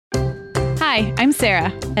Hi, I'm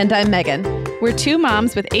Sarah. And I'm Meagan. We're two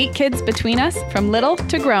moms with 8 kids between us, from little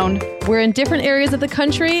to grown. We're in different areas of the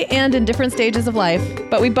country and in different stages of life.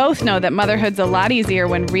 But we both know that motherhood's a lot easier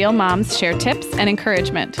when real moms share tips and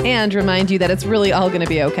encouragement. And remind you that it's really all going to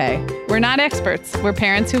be okay. We're not experts. We're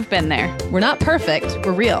parents who've been there. We're not perfect.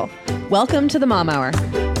 We're real. Welcome to the Mom Hour.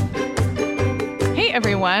 Hey,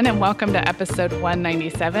 everyone, and welcome to episode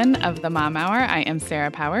 197 of the Mom Hour. I am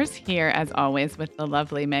Sarah Powers, here as always with the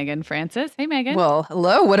lovely Meagan Francis. Hey, Meagan. Well,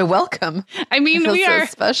 hello. What a welcome. I mean, we are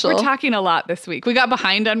so special. We're talking a lot this week. We got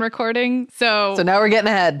behind on recording, so now we're getting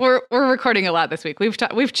ahead. We're recording a lot this week.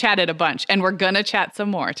 We've chatted a bunch, and we're gonna chat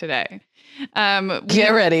some more today.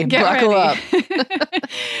 Get ready. Buckle up.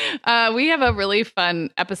 We have a really fun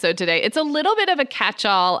episode today. It's a little bit of a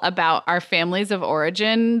catch-all about our families of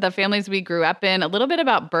origin, the families we grew up in, a little bit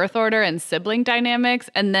about birth order and sibling dynamics,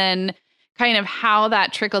 and then kind of how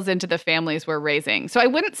that trickles into the families we're raising. So I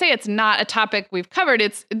wouldn't say it's not a topic we've covered.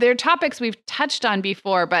 They're topics we've touched on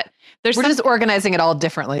before, but we're just organizing it all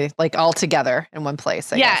differently, like all together in one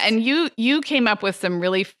place, I guess. And you came up with some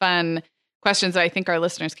really fun questions that I think our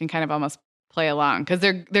listeners can kind of almost play along, because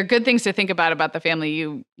they're good things to think about the family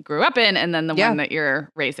you grew up in and then the one that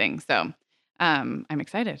you're raising. So I'm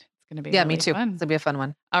excited. It's going to be really me too. fun. It's going to be a fun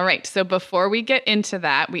one. All right. So before we get into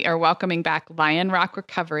that, we are welcoming back Lion Rock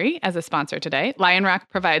Recovery as a sponsor today. Lion Rock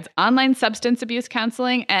provides online substance abuse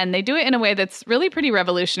counseling, and they do it in a way that's really pretty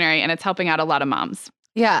revolutionary, and it's helping out a lot of moms.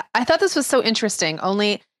 Yeah, I thought this was so interesting.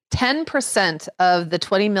 Only 10% of the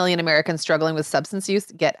 20 million Americans struggling with substance use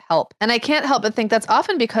get help. And I can't help but think that's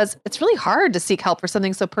often because it's really hard to seek help for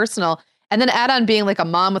something so personal. And then add on being like a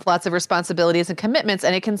mom with lots of responsibilities and commitments,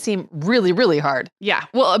 and it can seem really, really hard. Yeah.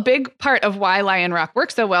 Well, a big part of why Lion Rock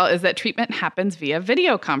works so well is that treatment happens via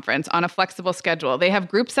video conference on a flexible schedule. They have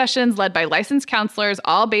group sessions led by licensed counselors,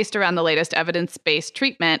 all based around the latest evidence-based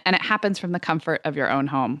treatment, and it happens from the comfort of your own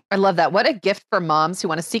home. I love that. What a gift for moms who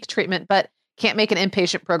want to seek treatment, but can't make an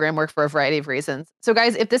inpatient program work for a variety of reasons. So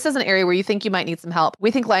guys, if this is an area where you think you might need some help,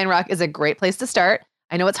 we think Lion Rock is a great place to start.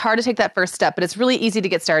 I know it's hard to take that first step, but it's really easy to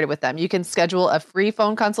get started with them. You can schedule a free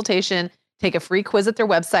phone consultation, take a free quiz at their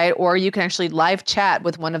website, or you can actually live chat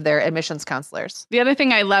with one of their admissions counselors. The other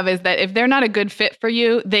thing I love is that if they're not a good fit for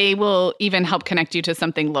you, they will even help connect you to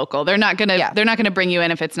something local. They're not gonna bring you in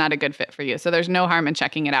if it's not a good fit for you. So there's no harm in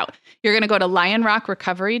checking it out. You're gonna go to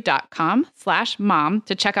lionrockrecovery.com/mom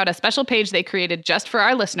to check out a special page they created just for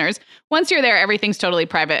our listeners. Once you're there, everything's totally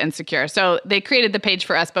private and secure. So they created the page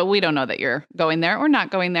for us, but we don't know that you're going there or not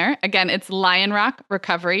going there. Again, it's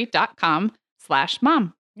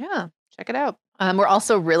lionrockrecovery.com/mom. Yeah. Check it out. We're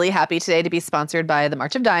also really happy today to be sponsored by the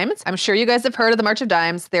March of Dimes. I'm sure you guys have heard of the March of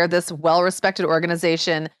Dimes. They're this well-respected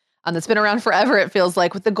organization that's been around forever, it feels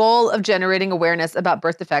like, with the goal of generating awareness about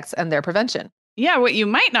birth defects and their prevention. Yeah, what you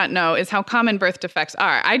might not know is how common birth defects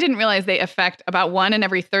are. I didn't realize they affect about 1 in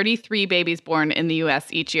every 33 babies born in the U.S.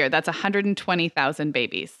 each year. That's 120,000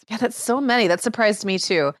 babies. Yeah, that's so many. That surprised me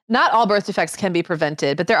too. Not all birth defects can be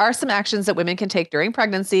prevented, but there are some actions that women can take during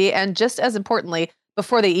pregnancy, and just as importantly,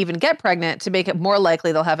 before they even get pregnant, to make it more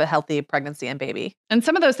likely they'll have a healthy pregnancy and baby. And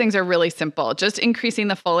some of those things are really simple. Just increasing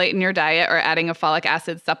the folate in your diet or adding a folic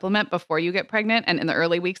acid supplement before you get pregnant and in the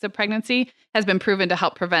early weeks of pregnancy has been proven to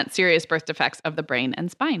help prevent serious birth defects of the brain and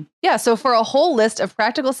spine. Yeah, so for a whole list of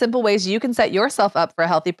practical, simple ways you can set yourself up for a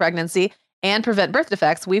healthy pregnancy and prevent birth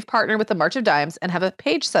defects, we've partnered with the March of Dimes and have a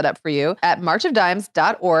page set up for you at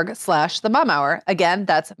marchofdimes.org/themomhour. Again,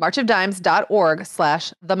 that's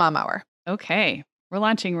marchofdimes.org/themomhour. Okay. We're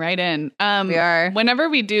launching right in. We are. Whenever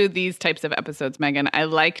we do these types of episodes, Meagan, I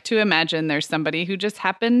like to imagine there's somebody who just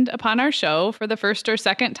happened upon our show for the first or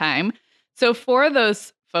second time. So for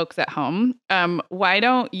those folks at home, why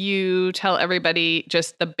don't you tell everybody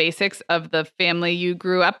just the basics of the family you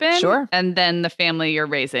grew up in? Sure. And then the family you're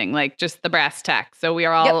raising, like just the brass tacks. So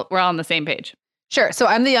we're all on the same page. Sure. So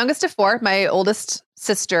I'm the youngest of 4. My oldest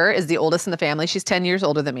sister is the oldest in the family. She's 10 years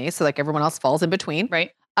older than me. So like everyone else falls in between.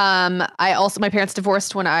 Right. My parents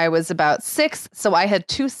divorced when I was about 6. So I had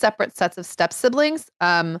 2 separate sets of step siblings.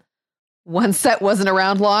 One set wasn't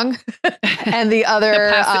around long and the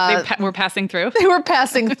other, were passing through. They were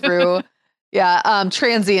passing through. Yeah.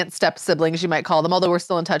 Transient step siblings, you might call them, although we're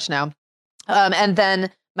still in touch now. And then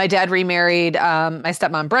my dad remarried my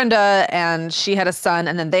stepmom, Brenda, and she had a son,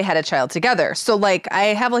 and then they had a child together. So like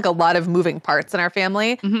I have like a lot of moving parts in our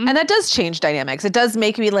family, and that does change dynamics. It does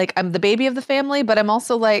make me like I'm the baby of the family, but I'm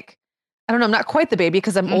also like, I don't know, I'm not quite the baby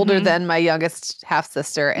because I'm older than my youngest half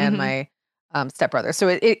sister and my stepbrother. So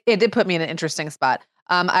it did put me in an interesting spot.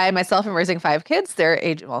 I myself am raising 5 kids. They're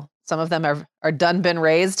age, well, some of them are done, been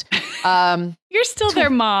raised. You're still their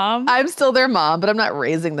mom. I'm still their mom, but I'm not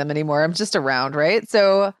raising them anymore. I'm just around, right?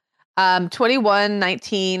 So 21,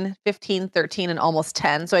 19, 15, 13, and almost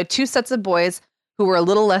 10. So I had two sets of boys who were a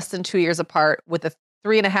little less than 2 years apart with a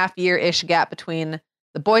 3.5-year-ish gap between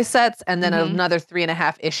the boy sets and then another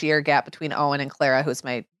 3.5-ish year gap between Owen and Clara, who's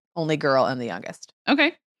my only girl and the youngest.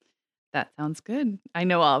 Okay. That sounds good. I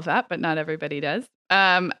know all of that, but not everybody does.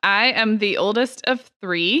 I am the oldest of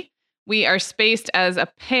three. We are spaced as a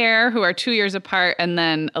pair who are 2 years apart and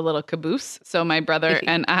then a little caboose. So my brother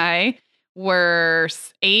and I were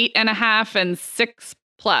 8.5 and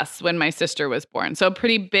 6+ when my sister was born. So a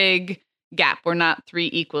pretty big gap. We're not three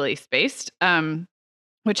equally spaced,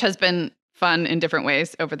 which has been fun in different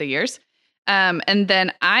ways over the years. And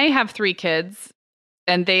then I have 3 kids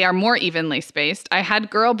and they are more evenly spaced. I had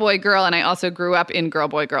girl, boy, girl, and I also grew up in girl,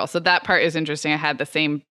 boy, girl. So that part is interesting. I had the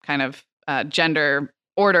same kind of gender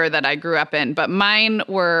order that I grew up in, but my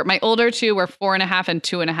older two were 4.5 and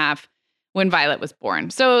 2.5 when Violet was born.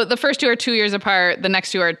 So the first two are 2 years apart. The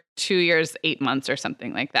next two are 2 years, 8 months or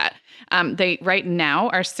something like that. They right now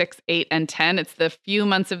are 6, 8, and 10. It's the few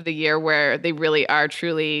months of the year where they really are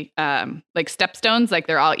truly like stepstones. Like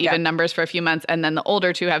they're all even numbers for a few months. And then the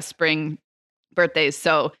older two have spring birthdays.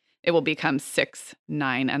 So it will become 6,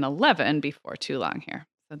 9, and 11 before too long here.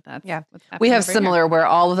 So that's what's happening. We have similar where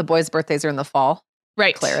all of the boys' birthdays are in the fall.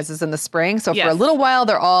 Right. Claire's is in the spring. So for a little while,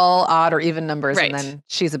 they're all odd or even numbers. And then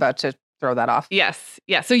she's about to throw that off. Yes.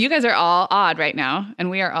 Yeah. So you guys are all odd right now and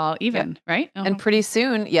we are all even, right? Oh. And pretty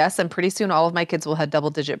soon, all of my kids will have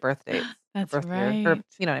double-digit birthdays. That's right. Year, or,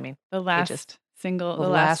 you know what I mean? The last single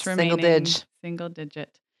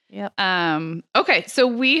digit. Yep. Okay. So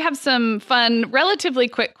we have some fun, relatively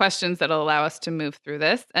quick questions that'll allow us to move through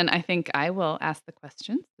this. And I think I will ask the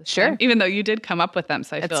questions. Sure. Even though you did come up with them.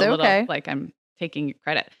 So I feel a little like I'm taking your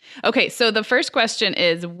credit. Okay, so the first question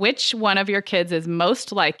is, which one of your kids is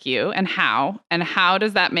most like you and how? And how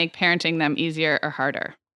does that make parenting them easier or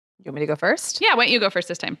harder? You want me to go first? Yeah, why don't you go first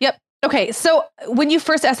this time? Yep. Okay, so when you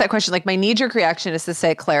first asked that question, like my knee-jerk reaction is to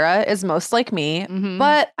say Clara is most like me,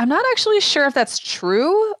 but I'm not actually sure if that's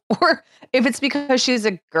true or if it's because she's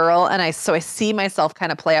a girl and I see myself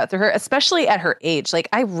kind of play out through her, especially at her age. Like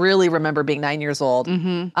I really remember being 9 years old.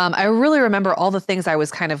 I really remember all the things I was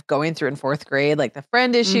kind of going through in 4th grade, like the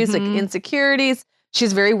friend issues, like insecurities.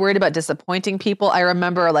 She's very worried about disappointing people. I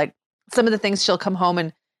remember like some of the things she'll come home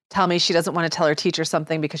and tell me she doesn't want to tell her teacher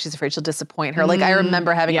something because she's afraid she'll disappoint her. Like I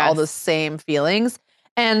remember having all those same feelings.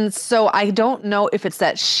 And so I don't know if it's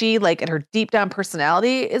that she like in her deep down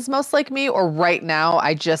personality is most like me or right now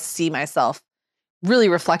I just see myself really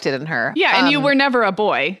reflected in her. Yeah. And you were never a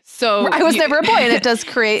boy. So I was never a boy and it does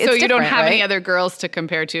create, so you don't have any other girls to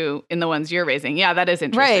compare to in the ones you're raising. Yeah, that is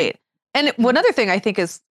interesting. Right. And one other thing I think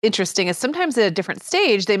is interesting is sometimes at a different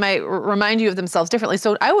stage, they might remind you of themselves differently.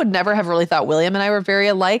 So I would never have really thought William and I were very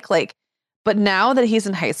alike. But now that he's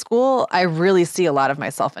in high school, I really see a lot of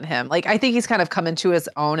myself in him. Like, I think he's kind of come into his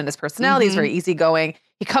own and his personality is very easygoing.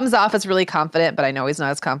 He comes off as really confident, but I know he's not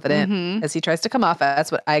as confident as he tries to come off as.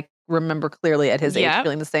 That's what I remember clearly at his age,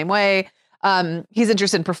 feeling the same way. He's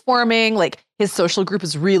interested in performing. Like his social group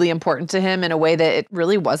is really important to him in a way that it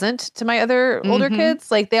really wasn't to my other older kids.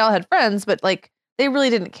 Like they all had friends, but like they really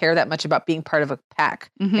didn't care that much about being part of a pack.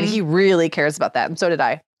 And he really cares about that. And so did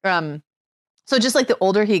I. So just like the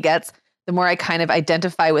older he gets, the more I kind of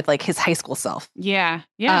identify with like his high school self. Yeah.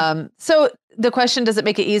 Yeah. So the question, does it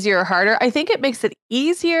make it easier or harder? I think it makes it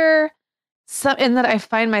easier in that I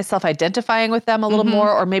find myself identifying with them a little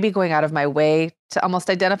more, or maybe going out of my way to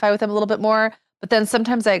almost identify with them a little bit more. But then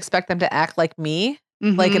sometimes I expect them to act like me,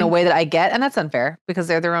 like in a way that I get. And that's unfair because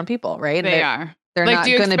they're their own people, right? They are. They're like, not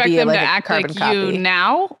do you going to expect be them like to a act carbon like copy. you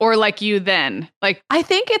now or like you then? Like, I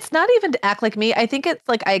think it's not even to act like me. I think it's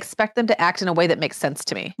like I expect them to act in a way that makes sense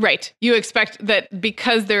to me. Right. You expect that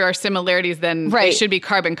because there are similarities, then they should be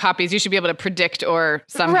carbon copies. You should be able to predict or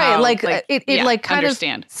somehow like it like kind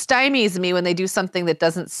understand. Of stymies me when they do something that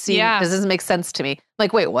doesn't make sense to me.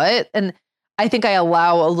 Like, wait, what? And I think I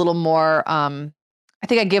allow a little more I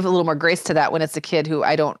think I give a little more grace to that when it's a kid who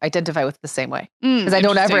I don't identify with the same way, because I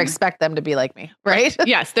don't ever expect them to be like me. Right.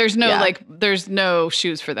 Yes. There's no there's no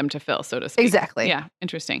shoes for them to fill, so to speak. Exactly. Yeah.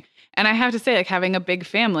 Interesting. And I have to say, like having a big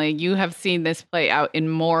family, you have seen this play out in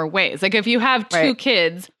more ways. Like if you have two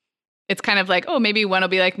kids, it's kind of like, oh, maybe one will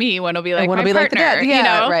be like me, one will be like my partner, like the dad. Yeah, you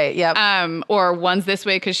know? Right. Yeah. Or one's this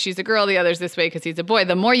way because she's a girl, the other's this way because he's a boy.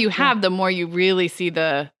 The more you have, the more you really see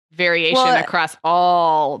the variation across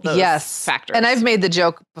all those factors. And I've made the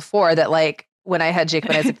joke before that like when I had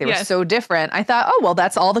Jacob and Isaac, they were so different. I thought, oh, well,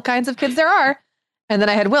 that's all the kinds of kids there are. And then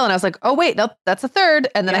I had Will and I was like, oh, wait, nope, that's a third.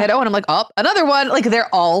 And then I had Owen. I'm like, oh, another one. Like they're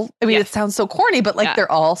all, I mean, it sounds so corny, but like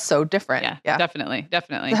they're all so different. Yeah, definitely.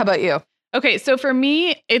 So how about you? Okay, so for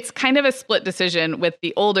me, it's kind of a split decision with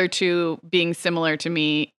the older two being similar to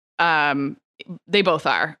me. They both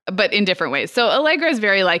are, but in different ways. So Allegra is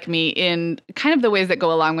very like me in kind of the ways that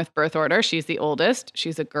go along with birth order. She's the oldest.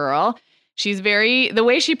 She's a girl. The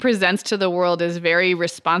way she presents to the world is very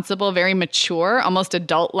responsible, very mature, almost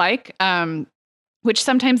adult-like, which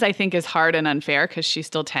sometimes I think is hard and unfair because she's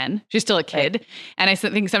still 10. She's still a kid. Right. And I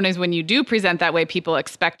think sometimes when you do present that way, people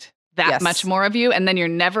expect that much more of you. And then you're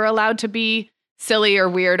never allowed to be silly or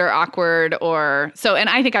weird or awkward or so. And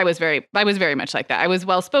I think I was very much like that. I was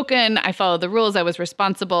well-spoken. I followed the rules. I was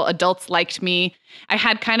responsible. Adults liked me. I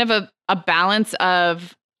had kind of a balance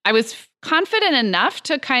of, I was confident enough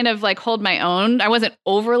to kind of like hold my own. I wasn't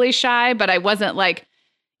overly shy, but I wasn't like,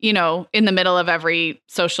 in the middle of every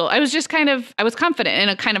social. I was confident in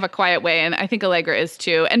a kind of a quiet way. And I think Allegra is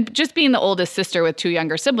too. And just being the oldest sister with 2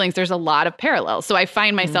 younger siblings, there's a lot of parallels. So I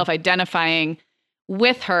find myself identifying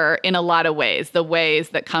with her in a lot of ways, the ways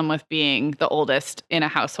that come with being the oldest in a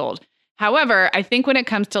household. However, I think when it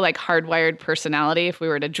comes to like hardwired personality, if we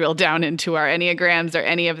were to drill down into our Enneagrams or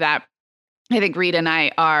any of that, I think Reed and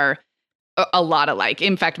I are a lot alike.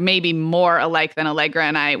 In fact, maybe more alike than Allegra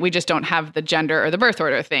and I. We just don't have the gender or the birth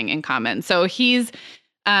order thing in common. So he's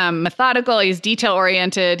methodical, he's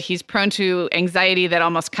detail-oriented, he's prone to anxiety that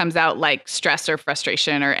almost comes out like stress or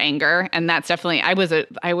frustration or anger. And that's definitely, I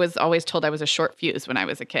was always told I was a short fuse when I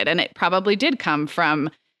was a kid. And it probably did come from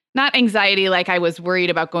not anxiety like I was worried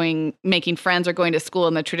about making friends or going to school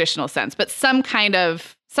in the traditional sense, but some kind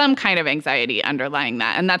of anxiety underlying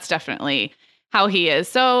that. And that's definitely how he is.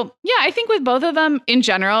 So yeah, I think with both of them in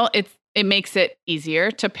general, it makes it easier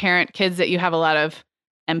to parent kids that you have a lot of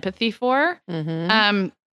empathy for. Mm-hmm.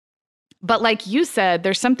 But like you said,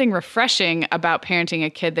 there's something refreshing about parenting a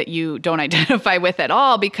kid that you don't identify with at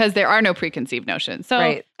all because there are no preconceived notions. So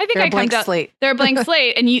I think they're a blank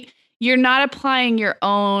slate, and you're not applying your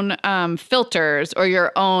own filters or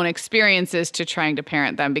your own experiences to trying to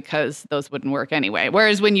parent them because those wouldn't work anyway.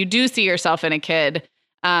 Whereas when you do see yourself in a kid,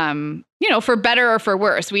 for better or for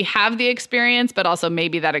worse, we have the experience, but also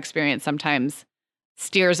maybe that experience sometimes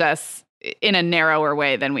steers us in a narrower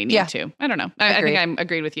way than we need to. I don't know. I think I'm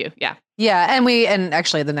agreed with you. Yeah. Yeah. And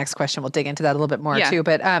actually the next question, we'll dig into that a little bit more too.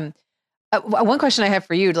 But one question I have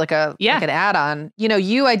for you, like an add-on,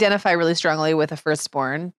 you identify really strongly with a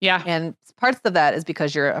firstborn. Yeah. And parts of that is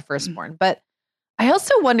because you're a firstborn. But I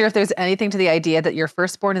also wonder if there's anything to the idea that your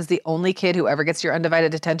firstborn is the only kid who ever gets your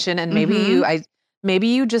undivided attention. And maybe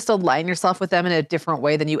you just align yourself with them in a different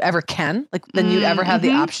way than you ever can, like than you ever have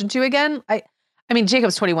the option to again. I mean,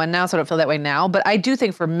 Jacob's 21 now, so I don't feel that way now. But I do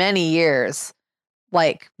think for many years,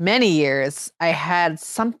 I had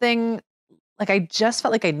something like I just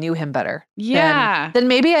felt like I knew him better. Yeah. Than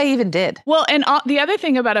maybe I even did. Well, and the other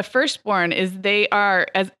thing about a firstborn is they are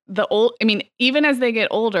even as they get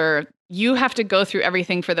older, you have to go through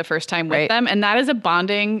everything for the first time with them. And that is a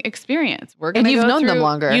bonding experience. And you've known them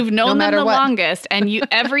longer. You've known them the longest. And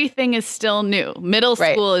everything is still new. Middle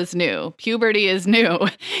school is new. Puberty is new.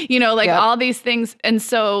 All these things. And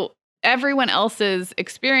so everyone else's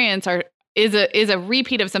experience is a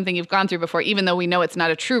repeat of something you've gone through before, even though we know it's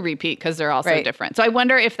not a true repeat because they're all so different. So I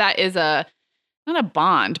wonder if that is not a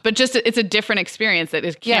bond, but just it's a different experience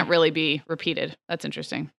that can't really be repeated. That's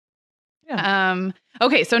interesting. Yeah.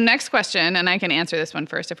 Okay, so next question, and I can answer this one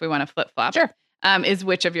first if we want to flip-flop. Sure. Is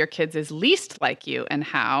which of your kids is least like you and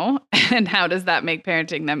how? And how does that make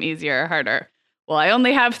parenting them easier or harder? Well, I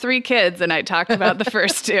only have 3 kids, and I talked about the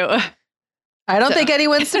first 2. I don't think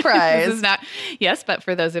anyone's surprised. This is not, yes, but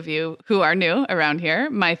for those of you who are new around here,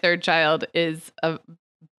 my third child is a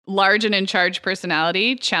large and in charge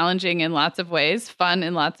personality, challenging in lots of ways, fun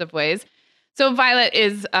in lots of ways. So Violet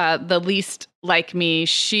is the least like me.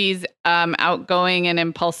 She's outgoing and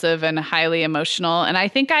impulsive and highly emotional. And I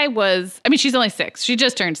think she's only 6. She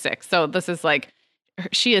just turned 6. So this is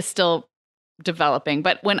she is still developing.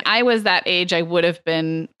 But when I was that age, I would have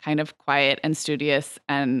been kind of quiet and studious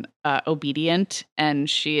and obedient. And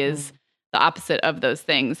she is the opposite of those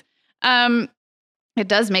things. It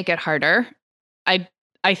does make it harder.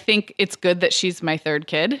 I think it's good that she's my third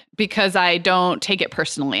kid because I don't take it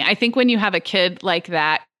personally. I think when you have a kid like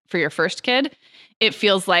that for your first kid, it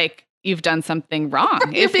feels like you've done something wrong.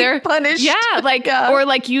 If they're punished. Yeah, or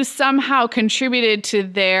like you somehow contributed to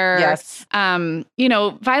their,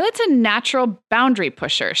 Violet's a natural boundary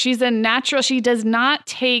pusher. She does not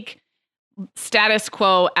take status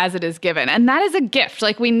quo as it is given. And that is a gift.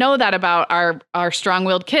 Like we know that about our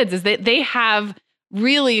strong-willed kids is that they have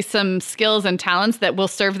really some skills and talents that will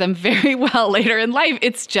serve them very well later in life.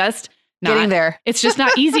 It's just not getting there. It's just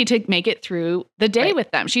not easy to make it through the day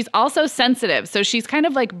with them. She's also sensitive. So she's kind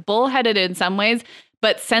of like bullheaded in some ways,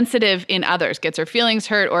 but sensitive in others, gets her feelings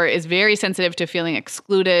hurt or is very sensitive to feeling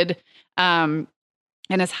excluded.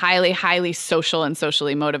 And is highly, highly social and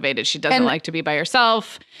socially motivated. She doesn't like to be by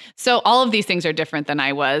herself. So all of these things are different than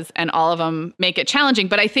I was, and all of them make it challenging.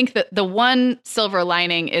 But I think that the one silver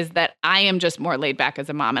lining is that I am just more laid back as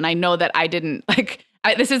a mom. And I know that I didn't,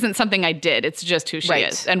 this isn't something I did. It's just who she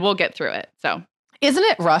is. And we'll get through it. So isn't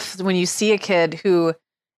it rough when you see a kid who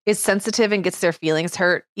is sensitive and gets their feelings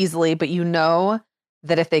hurt easily, but you know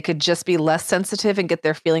that if they could just be less sensitive and get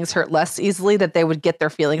their feelings hurt less easily, that they would get their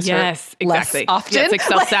feelings hurt less often. Yeah, it's like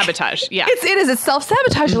self-sabotage. Yeah. It's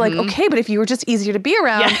self-sabotage. You're like, okay, but if you were just easier to be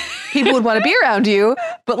around, people would want to be around you.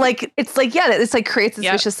 But it's creates this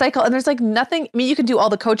vicious cycle. And there's like nothing, I mean, you can do all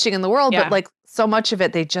the coaching in the world, but like so much of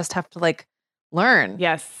it, they just have to like learn.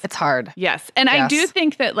 Yes. It's hard. Yes. And I do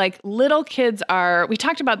think that like little kids we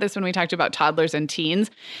talked about this when we talked about toddlers and teens,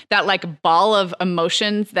 that like ball of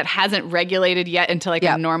emotions that hasn't regulated yet into like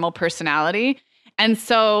a normal personality. And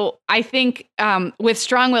so I think with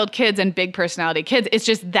strong-willed kids and big personality kids, it's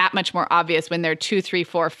just that much more obvious when they're 2, 3,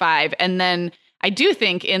 4, 5. And then I do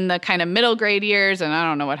think in the kind of middle grade years, and I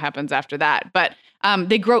don't know what happens after that, but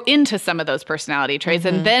they grow into some of those personality traits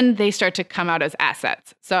and then they start to come out as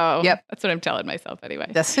assets. So that's what I'm telling myself anyway.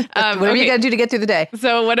 That's whatever you got to do to get through the day.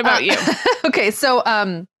 So what about you? Okay. So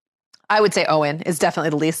I would say Owen is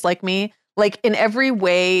definitely the least like me. Like in every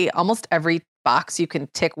way, almost every box you can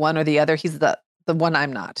tick one or the other. He's the one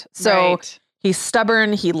I'm not. So he's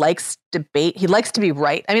stubborn. He likes debate. He likes to be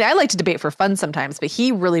right. I mean, I like to debate for fun sometimes, but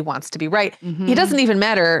he really wants to be right. He doesn't even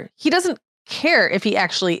matter. He doesn't care if he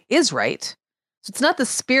actually is right. So it's not the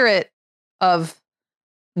spirit of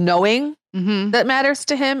knowing that matters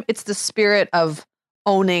to him. It's the spirit of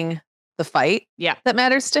owning the fight that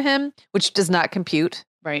matters to him, which does not compute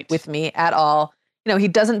with me at all. You know, he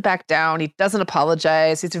doesn't back down. He doesn't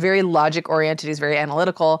apologize. He's very logic oriented. He's very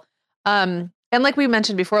analytical. And like we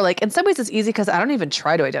mentioned before, like in some ways it's easy because I don't even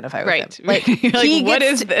try to identify with him. Like, what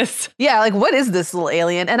is this? Yeah, like what is this little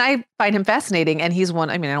alien? And I find him fascinating. And he's one,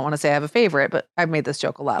 I mean, I don't want to say I have a favorite, but I've made this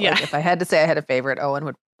joke a lot. Like if I had to say I had a favorite, Owen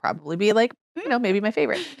would probably be like, you know, maybe my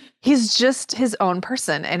favorite. He's just his own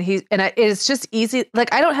person. And it's just easy.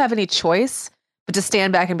 Like I don't have any choice but to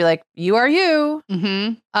stand back and be like, you are you.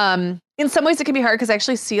 In some ways it can be hard because I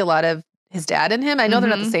actually see a lot of his dad in him. I know they're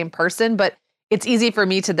not the same person, but it's easy for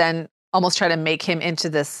me to then almost try to make him into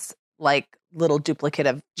this like little duplicate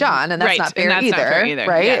of John. And that's not fair either.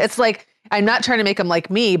 Right. Yes. It's like, I'm not trying to make him like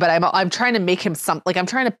me, but I'm trying to make him I'm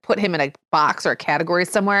trying to put him in a box or a category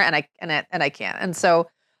somewhere and I can't. And so,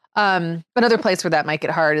 another place where that might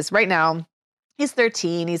get hard is right now he's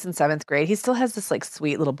 13, he's in 7th grade. He still has this like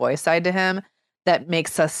sweet little boy side to him that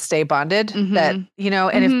makes us stay bonded that, you know,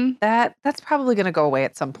 and if that's probably going to go away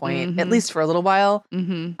at some point, at least for a little while.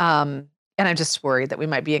 And I'm just worried that we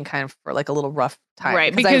might be in kind of for like a little rough time.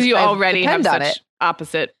 Right. Because you already have such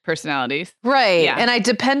opposite personalities. Right. Yeah. And I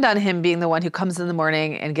depend on him being the one who comes in the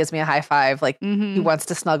morning and gives me a high five. Like he wants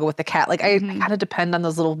to snuggle with the cat. Like I kind of depend on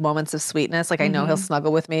those little moments of sweetness. Like I know he'll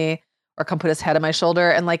snuggle with me or come put his head on my shoulder.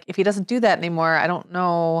 And like, if he doesn't do that anymore, I don't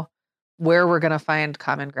know where we're going to find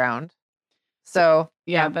common ground. So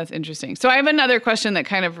yeah, that's interesting. So I have another question that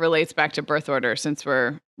kind of relates back to birth order since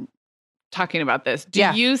we're talking about this. Do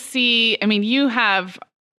you see, I mean, you have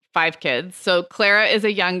 5 kids. So Clara is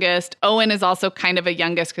a youngest. Owen is also kind of a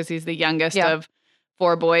youngest because he's the youngest of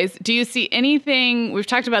 4 boys. Do you see anything, we've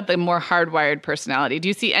talked about the more hardwired personality. Do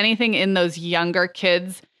you see anything in those younger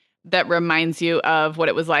kids that reminds you of what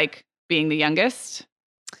it was like being the youngest?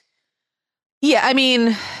 Yeah, I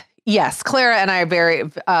mean, yes, Clara and I are very,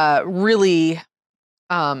 really,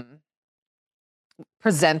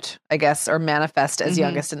 present, I guess, or manifest as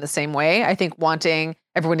youngest in the same way. I think wanting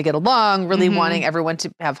everyone to get along, really wanting everyone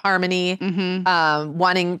to have harmony,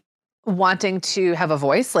 wanting to have a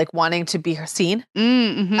voice, like wanting to be seen,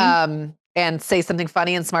 and say something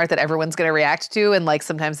funny and smart that everyone's going to react to. And like,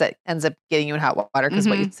 sometimes that ends up getting you in hot water because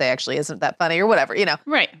what you say actually isn't that funny or whatever, you know?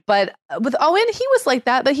 Right. But with Owen, he was like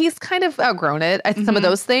that, but he's kind of outgrown it. I think some of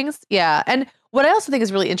those things. Yeah. And what I also think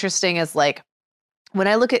is really interesting is like, when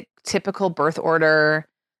I look at typical birth order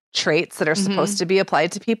traits that are supposed to be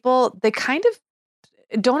applied to people, they kind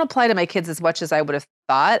of don't apply to my kids as much as I would have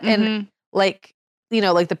thought. And like, you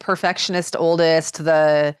know, like the perfectionist oldest,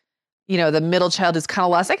 the middle child who's kind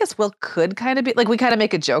of lost. I guess Will could kind of be like, we kind of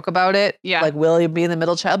make a joke about it. Yeah. Like, will he be the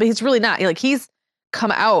middle child? But he's really not. Like, he's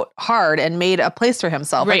come out hard and made a place for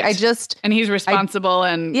himself. Right. Like and he's responsible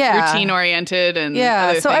and routine oriented and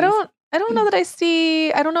other so things. I don't know that I see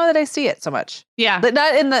it so much. Yeah. But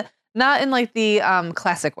not in like the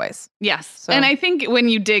classic ways. Yes. So. And I think when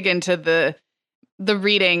you dig into the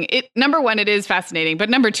reading, number one, it is fascinating, but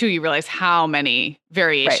number two, you realize how many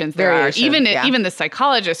variations there are. Even the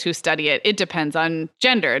psychologists who study it, it depends on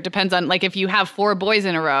gender. It depends on, like, if you have 4 boys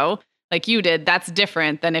in a row, like you did, that's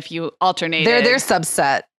different than if you alternated. They're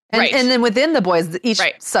subset. And, and then within the boys, each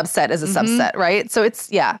subset is a subset, right? So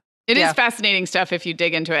it's, It is fascinating stuff if you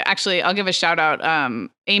dig into it. Actually, I'll give a shout out.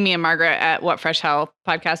 Amy and Margaret at What Fresh Hell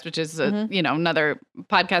podcast, which is another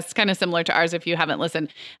podcast kind of similar to ours if you haven't listened,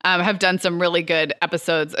 have done some really good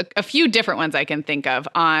episodes, a few different ones I can think of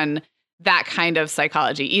on that kind of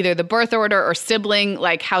psychology, either the birth order or sibling,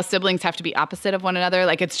 like how siblings have to be opposite of one another.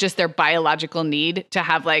 Like it's just their biological need to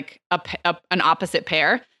have like an opposite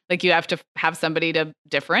pair. Like you have to have somebody to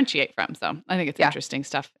differentiate from. So I think it's interesting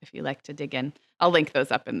stuff if you like to dig in. I'll link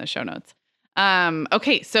those up in the show notes.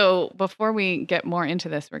 Okay, so before we get more into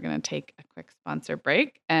this, we're going to take a quick sponsor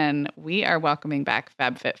break, and we are welcoming back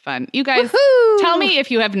FabFitFun. You guys, tell me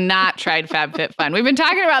if you have not tried FabFitFun. We've been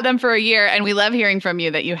talking about them for a year, and we love hearing from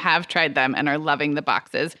you that you have tried them and are loving the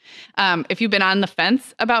boxes. If you've been on the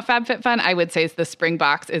fence about FabFitFun, I would say the spring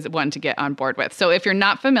box is one to get on board with. So if you're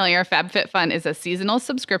not familiar, FabFitFun is a seasonal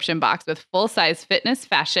subscription box with full-size fitness,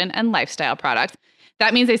 fashion, and lifestyle products.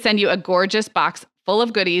 That means they send you a gorgeous box full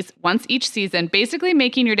of goodies once each season, basically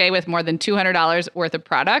making your day with more than $200 worth of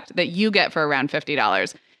product that you get for around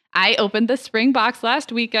 $50. I opened the spring box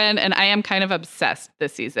last weekend, and I am kind of obsessed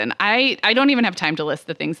this season. I don't even have time to list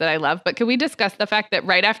the things that I love, but can we discuss the fact that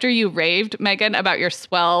right after you raved, Meagan, about your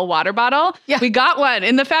Swell water bottle, we got one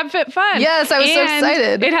in the FabFitFun. Yes, I was so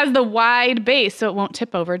excited. It has the wide base, so it won't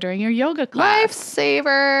tip over during your yoga class.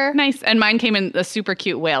 Lifesaver. Nice. And mine came in a super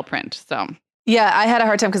cute whale print, so... Yeah, I had a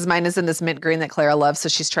hard time because mine is in this mint green that Clara loves, so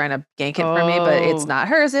she's trying to gank it for me, but it's not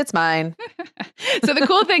hers, it's mine. So the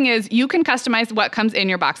cool thing is you can customize what comes in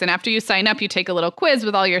your box, and after you sign up, you take a little quiz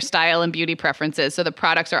with all your style and beauty preferences, so the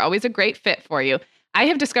products are always a great fit for you. I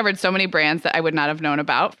have discovered so many brands that I would not have known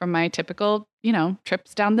about from my typical,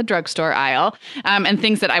 trips down the drugstore aisle, and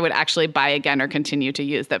things that I would actually buy again or continue to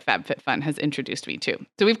use that FabFitFun has introduced me to.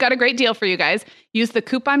 So we've got a great deal for you guys. Use the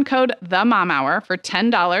coupon code TheMomHour for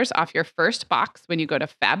 $10 off your first box when you go to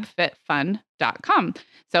fabfitfun.com.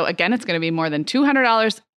 So again, it's going to be more than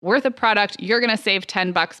 $200 worth of product. You're going to save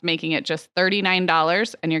 $10, making it just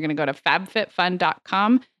 $39, and you're going to go to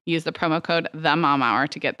fabfitfun.com, use the promo code TheMomHour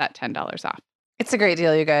to get that $10 off. It's a great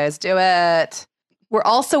deal, you guys. Do it. We're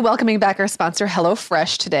also welcoming back our sponsor,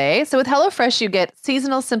 HelloFresh, today. So with HelloFresh, you get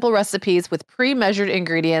seasonal simple recipes with pre-measured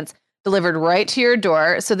ingredients delivered right to your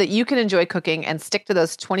door so that you can enjoy cooking and stick to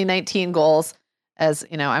those 2019 goals. As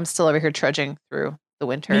you know, I'm still over here trudging through the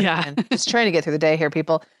winter and just trying to get through the day here,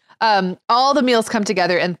 people. All the meals come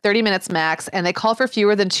together in 30 minutes max, and they call for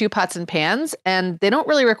fewer than 2 pots and pans, and they don't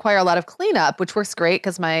really require a lot of cleanup, which works great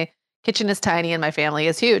because my kitchen is tiny and my family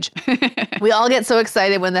is huge. We all get so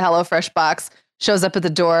excited when the HelloFresh box shows up at the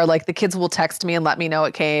door. Like the kids will text me and let me know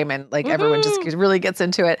it came, and like everyone just really gets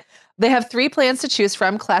into it. They have 3 plans to choose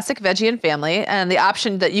from: classic, veggie, and family, and the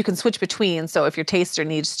option that you can switch between. So if your tastes or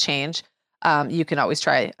needs change, you can always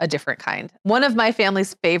try a different kind. One of my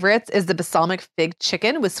family's favorites is the balsamic fig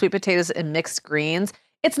chicken with sweet potatoes and mixed greens.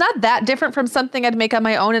 It's not that different from something I'd make on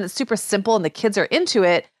my own, and it's super simple and the kids are into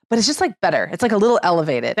it, but it's just like better. It's like a little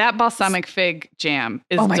elevated. That balsamic fig jam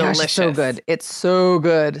is delicious. Gosh, it's so good. It's so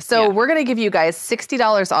good. So we're going to give you guys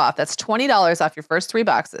 $60 off. That's $20 off your first 3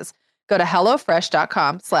 boxes. Go to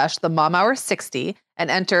HelloFresh.com/TheMomHour60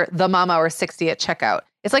 and enter TheMomHour60 at checkout.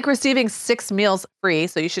 It's like receiving 6 meals free,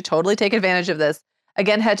 so you should totally take advantage of this.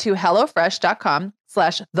 Again, head to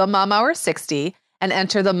HelloFresh.com/TheMomHour60 and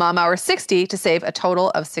enter TheMomHour60 to save a total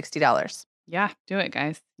of $60. Yeah, do it,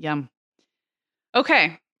 guys. Yum.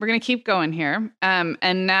 Okay. We're going to keep going here.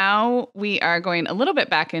 And now we are going a little bit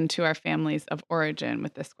back into our families of origin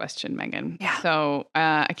with this question, Meagan. Yeah. So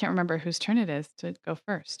I can't remember whose turn it is to go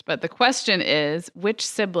first. But the question is, which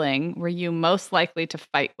sibling were you most likely to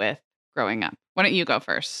fight with growing up? Why don't you go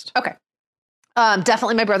first? Okay.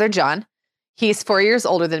 Definitely my brother, John. He's 4 years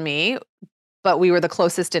older than me, but we were the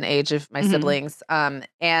closest in age of my siblings. And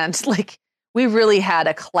like, we really had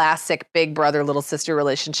a classic big brother, little sister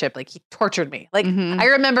relationship. Like he tortured me. Like I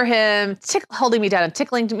remember him holding me down and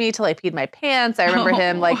tickling me till I peed my pants. I remember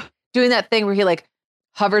him like doing that thing where he like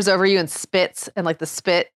hovers over you and spits, and like the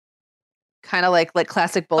spit kind of like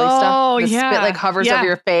classic bully stuff. The spit like hovers over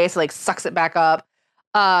your face, like sucks it back up.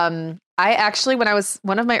 I actually,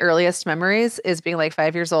 one of my earliest memories is being like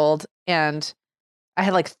 5 years old, and I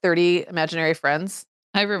had like 30 imaginary friends.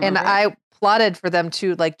 I remember. And I plotted for them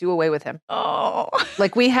to like do away with him. Oh.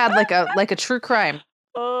 Like we had like a true crime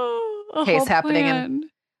case happening. Plan.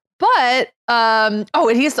 But and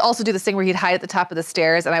he used to also do this thing where he'd hide at the top of the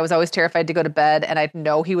stairs, and I was always terrified to go to bed, and I'd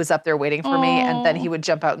know he was up there waiting for me, and then he would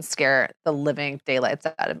jump out and scare the living daylights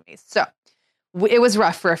out of me. So it was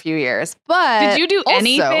rough for a few years. But did you do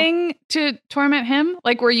anything to torment him?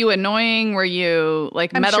 Like, were you annoying? Were you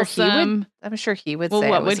like meddlesome? I'm sure he would well, say.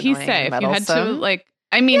 What would he say if you had to like?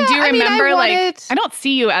 I mean, do you remember like? I don't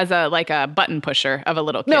see you as a button pusher of a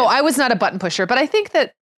little kid. No, I was not a button pusher, but I think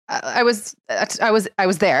that. I was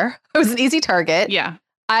there. I was an easy target. Yeah.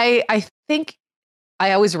 I think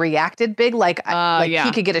I always reacted big. Like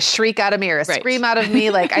he could get a shriek out of me or a scream out of me.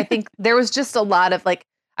 Like, I think there was just a lot of like,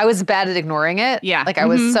 I was bad at ignoring it. Yeah. Like I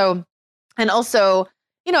was so, and also,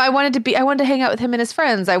 I wanted to hang out with him and his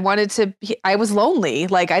friends. I was lonely.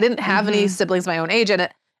 Like I didn't have any siblings my own age. And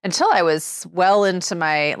until I was well into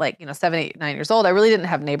my 7, 8, 9 years old, I really didn't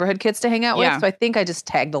have neighborhood kids to hang out with. So I think I just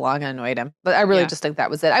tagged along and annoyed him. But I really just think that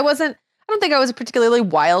was it. I don't think I was a particularly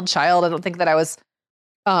wild child. I don't think that I was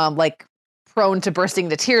like prone to bursting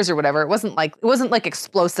into tears or whatever. It wasn't like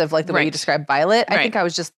explosive like the way you described Violet. I think I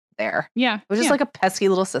was just there. Yeah. It was just like a pesky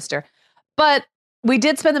little sister. But we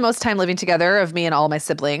did spend the most time living together of me and all my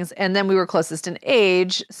siblings. And then we were closest in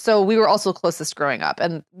age. So we were also closest growing up.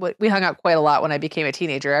 And we hung out quite a lot when I became a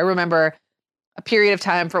teenager. I remember a period of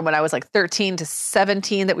time from when I was like 13 to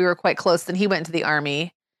 17 that we were quite close. Then he went into the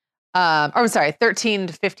army. 13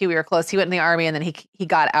 to 50 we were close. He went in the army and then he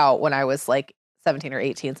got out when I was like 17 or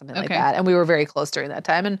 18, something like that. And we were very close during that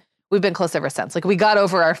time. And we've been close ever since. Like we got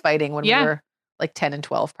over our fighting when we were like 10 and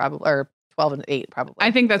 12 probably, or 12 and 8 probably. I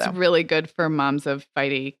think that's really good for moms of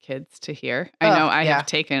fighty kids to hear. I know I have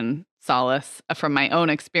taken solace from my own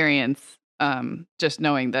experience, just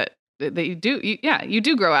knowing that you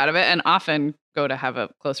do grow out of it and often go to have a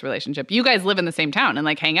close relationship. You guys live in the same town and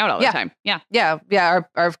like hang out all the time. Yeah.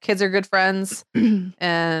 Our kids are good friends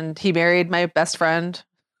and he married my best friend.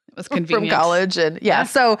 It was convenient. From college. And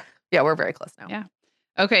so we're very close now. Yeah.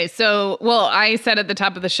 Okay, so I said at the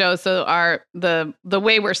top of the show, so the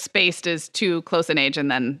way we're spaced is too close in age,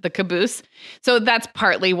 and then the caboose. So that's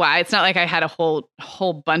partly why it's not like I had a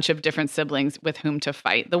whole bunch of different siblings with whom to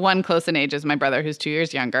fight. The one close in age is my brother, who's 2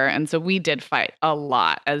 years younger, and so we did fight a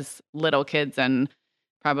lot as little kids and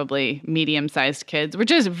probably medium-sized kids,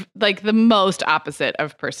 which is like the most opposite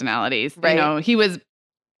of personalities. Right. He was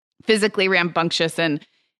physically rambunctious and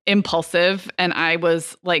impulsive, and I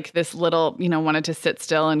was like this little, wanted to sit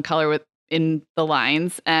still and color in the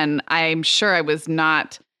lines. And I'm sure I was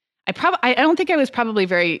not. I don't think I was probably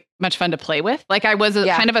very much fun to play with. Like I was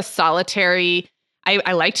kind of a solitary.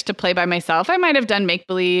 I liked to play by myself. I might have done make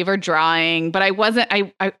believe or drawing, but I wasn't.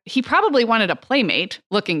 He probably wanted a playmate.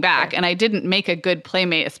 Looking back, and I didn't make a good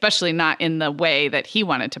playmate, especially not in the way that he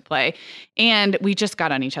wanted to play. And we just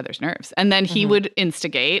got on each other's nerves. And then he would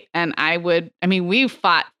instigate, and we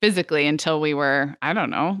fought physically until we were, I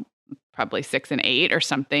don't know, probably 6 and 8 or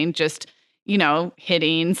something. Just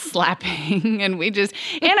hitting, slapping, and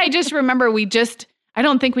I just remember I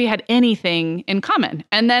don't think we had anything in common.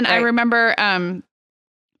 And then I remember.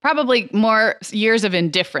 Probably more years of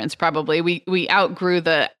indifference. Probably we outgrew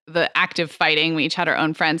the active fighting. We each had our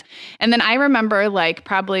own friends. And then I remember like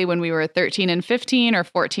probably when we were 13 and 15 or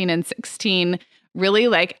 14 and 16, really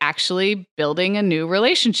like actually building a new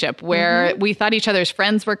relationship where we thought each other's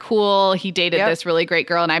friends were cool. He dated this really great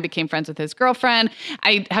girl and I became friends with his girlfriend.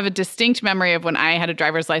 I have a distinct memory of when I had a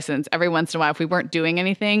driver's license. Every once in a while, if we weren't doing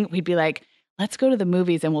anything, we'd be like, let's go to the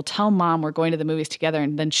movies and we'll tell mom we're going to the movies together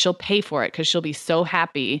and then she'll pay for it because she'll be so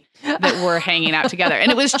happy that we're hanging out together.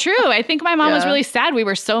 And it was true. I think my mom was really sad. We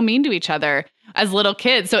were so mean to each other as little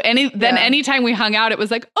kids. So anytime we hung out, it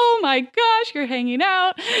was like, oh my gosh, you're hanging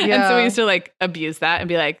out. Yeah. And so we used to like abuse that and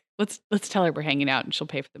be like, let's tell her we're hanging out and she'll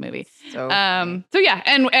pay for the movie. So yeah.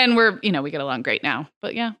 And we're, we get along great now,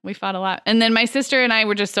 but yeah, we fought a lot. And then my sister and I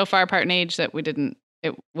were just so far apart in age that it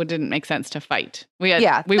didn't make sense to fight. We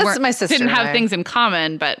didn't have things in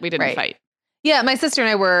common, but we didn't fight. Yeah. My sister and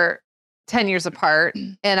I were 10 years apart.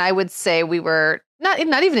 And I would say we were not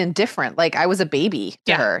even indifferent. Like I was a baby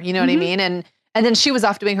to her, you know what I mean? And then she was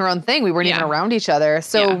off doing her own thing. We weren't even around each other.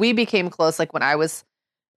 So we became close like when I was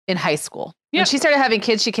in high school. When she started having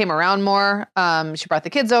kids, she came around more. She brought the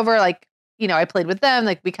kids over. Like, I played with them.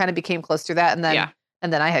 Like we kind of became close through that.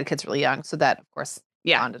 And then I had kids really young. So that of course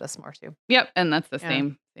bonded us more too. Yep. And that's the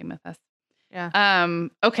same with us. Yeah.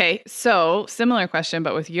 Okay. So similar question,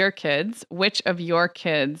 but with your kids, which of your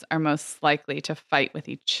kids are most likely to fight with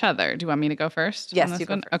each other? Do you want me to go first? Yes, you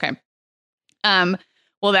go first. Okay.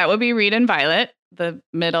 Well, that would be Reed and Violet. the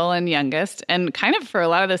middle and youngest, and kind of for a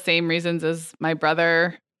lot of the same reasons as my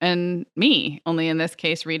brother and me, only in this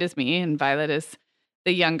case, Reed is me and Violet is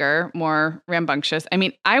the younger, more rambunctious. I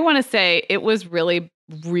mean, I want to say it was really,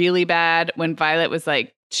 really bad when Violet was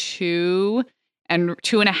like 2 and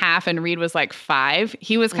 2.5 and Reed was like 5.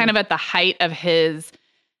 He was kind of at the height of his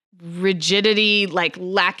rigidity, like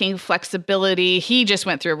lacking flexibility. He just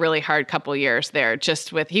went through a really hard couple years there,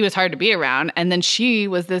 he was hard to be around. And then she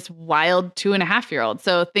was this wild 2.5-year-old.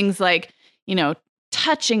 So things like,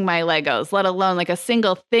 touching my Legos, let alone like a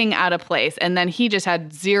single thing out of place. And then he just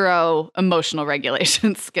had zero emotional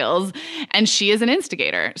regulation skills. And she is an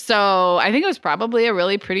instigator. So I think it was probably a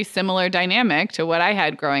really pretty similar dynamic to what I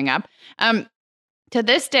had growing up. To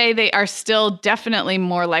this day, they are still definitely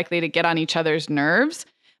more likely to get on each other's nerves.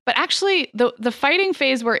 But actually, the fighting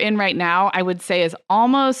phase we're in right now, I would say, is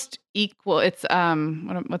almost equal. It's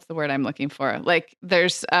what's the word I'm looking for? Like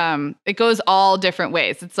there's it goes all different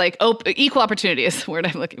ways. It's like equal opportunity is the word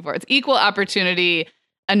I'm looking for. It's equal opportunity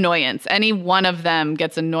annoyance. Any one of them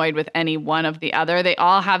gets annoyed with any one of the other. They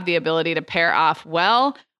all have the ability to pair off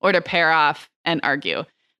well or to pair off and argue.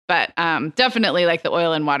 But definitely like the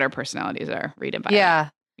oil and water personalities are Reed and Violet. Yeah.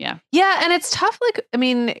 Yeah. Yeah. And it's tough. Like, I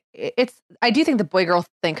mean, I do think the boy girl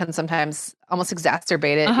thing can sometimes almost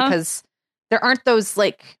exacerbate it because there aren't those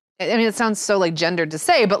like, I mean, it sounds so like gendered to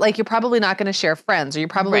say, but like, you're probably not going to share friends or you're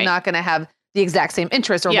probably not going to have the exact same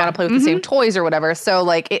interest or want to play with the same toys or whatever. So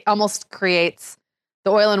like, it almost creates the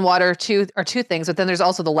oil and water are two things, but then there's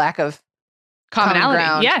also the lack of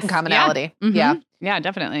commonality. And commonality. Yeah. Yeah,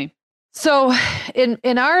 definitely. So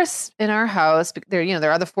in our house,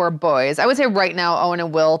 there are the 4 boys. I would say right now, Owen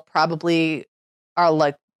and Will probably are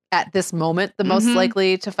like at this moment the most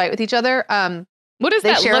likely to fight with each other. What does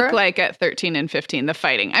that look like at 13 and 15? The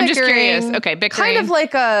fighting. I'm just curious. Okay, bickering. Kind of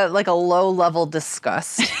like a low level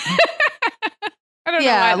disgust. I don't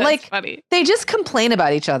know why that's funny. They just complain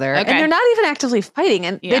about each other, and they're not even actively fighting,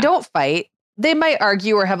 and they don't fight. They might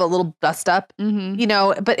argue or have a little dust up,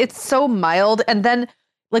 but it's so mild, and then.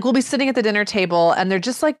 Like we'll be sitting at the dinner table and they're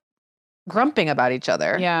just like grumping about each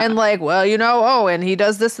other. Yeah. And like, well, and he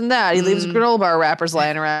does this and that. He leaves granola bar wrappers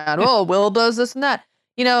lying around. Oh, Will does this and that.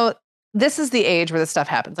 This is the age where this stuff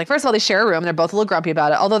happens. Like, first of all, they share a room. They're both a little grumpy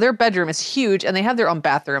about it. Although their bedroom is huge and they have their own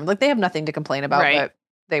bathroom. Like they have nothing to complain about, but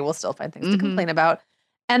they will still find things to complain about.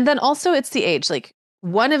 And then also it's the age, like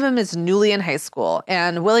one of them is newly in high school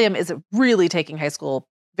and William is really taking high school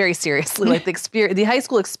very seriously. Like the high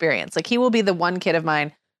school experience. Like he will be the one kid of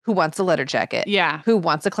mine who wants a letter jacket. Yeah. Who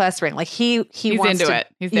wants a class ring. Like he's wants into it.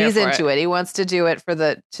 He's into it. He wants to do it to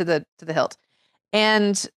the hilt.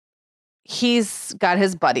 And he's got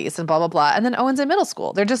his buddies and blah, blah, blah. And then Owen's in middle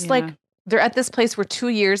school. They're just like, they're at this place where 2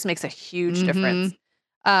 years makes a huge difference.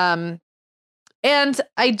 And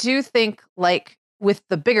I do think like with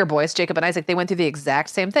the bigger boys, Jacob and Isaac, they went through the exact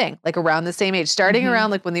same thing, like around the same age, starting around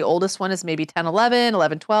like when the oldest one is maybe 10,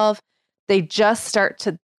 11, 12, they just start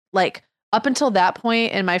to like, up until that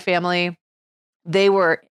point in my family, they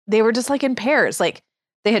were just like in pairs. Like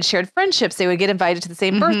they had shared friendships. They would get invited to the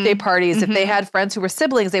same birthday parties. If they had friends who were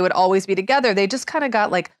siblings, they would always be together. They just kind of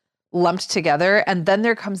got like lumped together. And then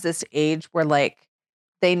there comes this age where like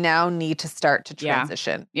they now need to start to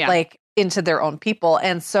transition like into their own people.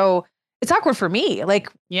 And so it's awkward for me. Like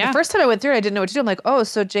the first time I went through it, I didn't know what to do. I'm like, oh,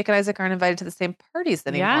 so Jake and Isaac aren't invited to the same parties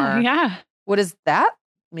anymore. Yeah. What does that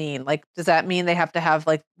mean? Like, does that mean they have to have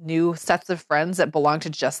like new sets of friends that belong to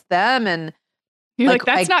just them? And you're like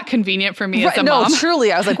that's not convenient for me as a mom. No,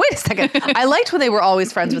 truly. I was like, wait a second. I liked when they were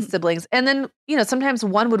always friends with siblings. And then, sometimes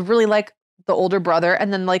one would really like the older brother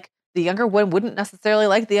and then like the younger one wouldn't necessarily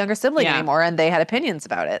like the younger sibling anymore. And they had opinions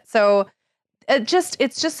about it. So it's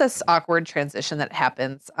just this awkward transition that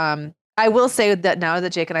happens. I will say that now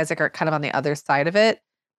that Jake and Isaac are kind of on the other side of it,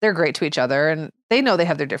 they're great to each other and they know they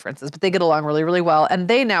have their differences, but they get along really, really well. And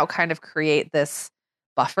they now kind of create this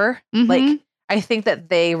buffer. Like, I think that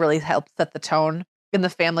they really help set the tone in the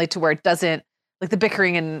family to where it doesn't, like the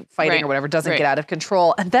bickering and fighting or whatever doesn't get out of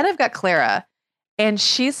control. And then I've got Clara and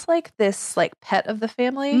she's like this like pet of the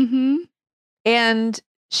family. And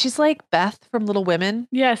she's like Beth from Little Women.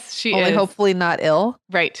 Yes, she only is. Hopefully not ill.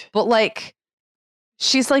 Right. But like,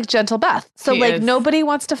 she's like gentle Beth. So she is. Nobody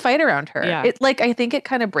wants to fight around her. Yeah. It like, I think it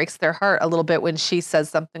kind of breaks their heart a little bit when she says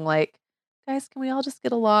something like, guys, can we all just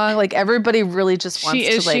get along? Like everybody really just wants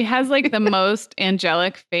to like. She has like the most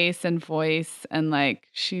angelic face and voice. And like,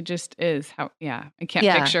 she just is I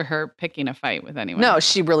can't picture her picking a fight with anyone. No,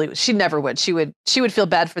 she never would. She would feel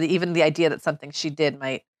bad for even the idea that something she did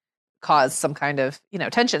might cause some kind of,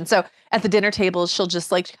 tension. So at the dinner table, she'll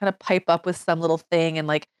just like kind of pipe up with some little thing and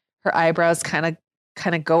like her eyebrows kind of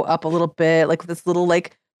kind of go up a little bit, like with this little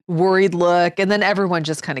like worried look, and then everyone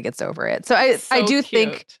just kind of gets over it. So I do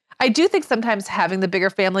think sometimes having the bigger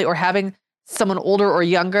family or having someone older or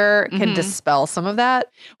younger can dispel some of that.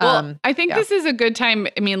 Well, I think this is a good time.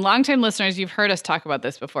 I mean, longtime listeners, you've heard us talk about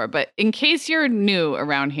this before, but in case you're new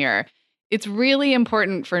around here, it's really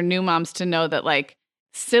important for new moms to know that like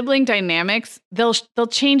sibling dynamics, they'll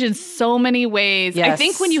change in so many ways. Yes. I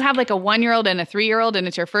think when you have like a 1-year-old and a 3-year-old and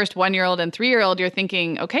it's your first 1-year-old and 3-year-old, you're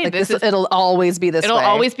thinking, okay, like it'll always be this way. It'll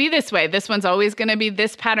always be this way. This one's always going to be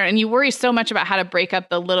this pattern. And you worry so much about how to break up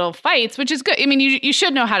the little fights, which is good. I mean, you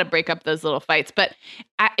should know how to break up those little fights, but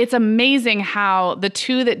it's amazing how the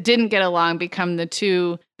two that didn't get along become the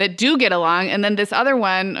two that do get along. And then this other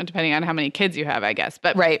one, depending on how many kids you have, I guess,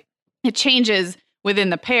 but it changes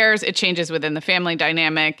within the pairs, it changes within the family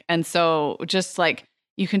dynamic. And so just like,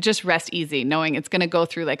 you can just rest easy knowing it's going to go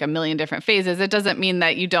through like a million different phases. It doesn't mean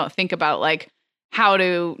that you don't think about like how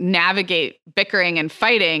to navigate bickering and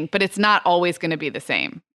fighting, but it's not always going to be the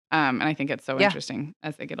same. And I think it's so interesting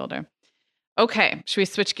as they get older. Okay. Should we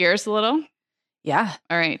switch gears a little? Yeah.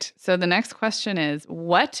 All right. So the next question is,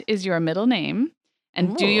 what is your middle name?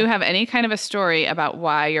 And do you have any kind of a story about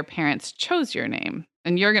why your parents chose your name?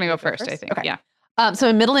 And you're going to go first, I think. Okay. Yeah. So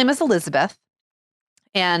my middle name is Elizabeth.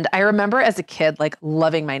 And I remember as a kid, like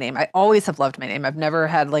loving my name. I always have loved my name. I've never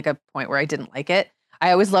had like a point where I didn't like it.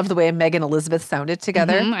 I always loved the way Meagan and Elizabeth sounded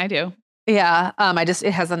together. I do. Yeah.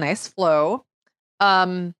 It has a nice flow.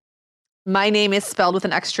 My name is spelled with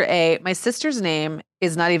an extra A. My sister's name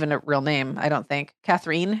is not even a real name, I don't think.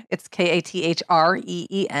 Catherine. It's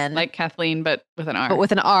Kathreen. Like Kathleen, but with an R. But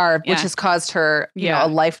with an R, which has caused her, you know, a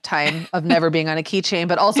lifetime of never being on a keychain,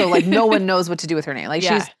 but also like no one knows what to do with her name. Like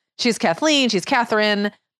she's Kathleen, she's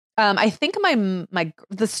Catherine. I think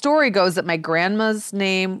the story goes that my grandma's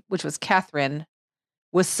name, which was Catherine,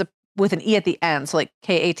 was with an E at the end. So like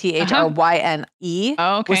Kathryne,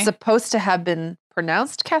 was supposed to have been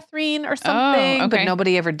pronounced Catherine or something, but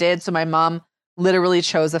nobody ever did. So my mom literally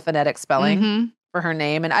chose a phonetic spelling for her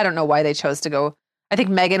name. And I don't know why they chose to go. I think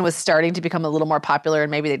Meagan was starting to become a little more popular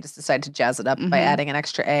and maybe they just decided to jazz it up by adding an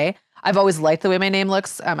extra A. I've always liked the way my name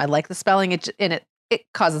looks. I like the spelling. It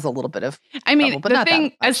causes a little bit of trouble, but the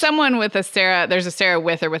thing, as someone with a Sarah, there's a Sarah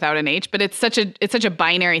with or without an H, but it's such a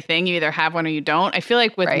binary thing. You either have one or you don't. I feel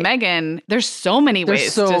like with Meagan, there's so many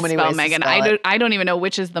ways to spell Meagan. I don't even know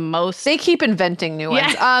which is the most. They keep inventing new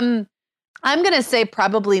ones. I'm going to say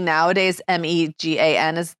probably nowadays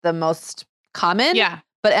Megan is the most common. Yeah.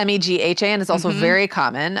 But Meghan is also very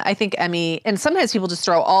common. I think and sometimes people just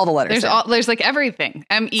throw all the letters in. There's like everything.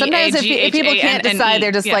 Meaghan. Sometimes if people can't decide,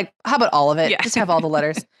 they're just like, how about all of it? Yeah. Just have all the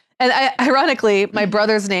letters. And ironically, my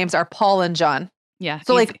brother's names are Paul and John. Yeah.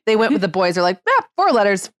 So like they went with the boys. They're like, 4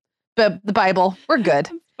 letters, the Bible, we're good.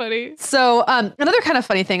 That's funny. So another kind of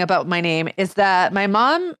funny thing about my name is that my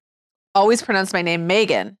mom always pronounced my name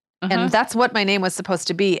Meagan. And that's what my name was supposed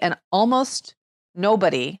to be. And almost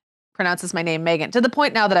nobody pronounces my name Meagan, to the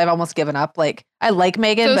point now that I've almost given up. Like I like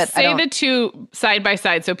Meagan, but I don't. Say the two side by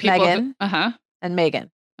side so people Meagan and Meagan.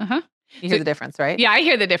 You hear the difference, right? Yeah, I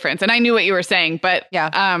hear the difference. And I knew what you were saying, but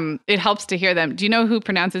it helps to hear them. Do you know who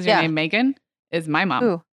pronounces your name Meagan? Is my mom.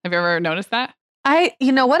 Who? Have you ever noticed that?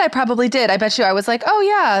 You know what? I probably did. I bet you I was like, oh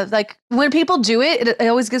yeah. Like when people do it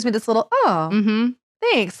always gives me this little,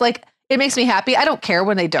 thanks. Like it makes me happy. I don't care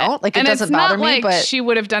when they don't. Like it doesn't bother me. Like but she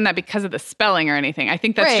would have done that because of the spelling or anything. I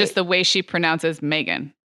think that's just the way she pronounces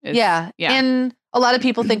Meagan. Yeah. And a lot of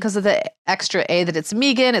people think because of the extra A that it's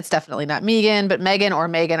Meagan. It's definitely not Meagan, but Meagan or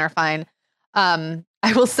Meagan are fine. I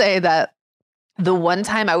will say that the one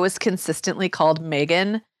time I was consistently called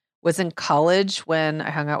Meagan was in college when I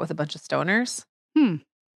hung out with a bunch of stoners.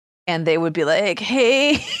 And they would be like,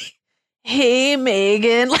 hey,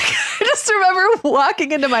 Meagan. Like, I just remember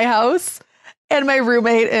walking into my house and my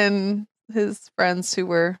roommate and his friends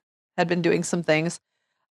who had been doing some things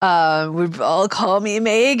would all call me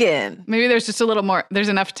Meagan. Maybe there's just there's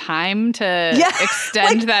enough time to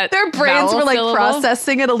extend that. Their brains were like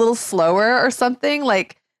processing it a little slower or something.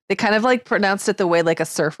 Like they kind of like pronounced it the way like a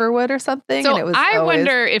surfer would or something. So and it was I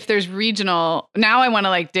wonder if there's regional. Now I want to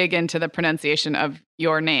like dig into the pronunciation of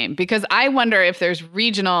your name because I wonder if there's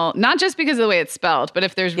regional, not just because of the way it's spelled, but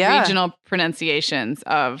if there's regional pronunciations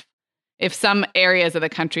of if some areas of the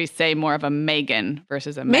country say more of a Meagan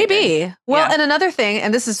versus a Meagan. Maybe. Well, and another thing,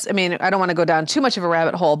 and this is, I don't want to go down too much of a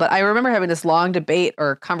rabbit hole, but I remember having this long debate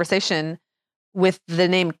or conversation with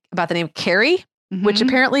about the name Carrie. Which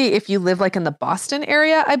apparently if you live like in the Boston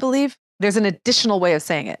area, I believe, there's an additional way of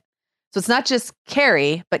saying it. So it's not just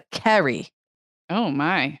Carrie, but Carrie. Oh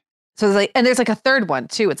my. So it's like, and there's like a third one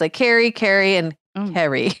too. It's like Carrie, and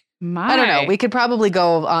Carrie. I don't know. We could probably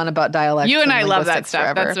go on about dialects. You and I love that stuff.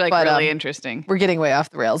 Forever, that's like really interesting. We're getting way off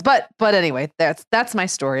the rails. But anyway, that's my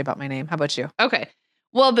story about my name. How about you? Okay.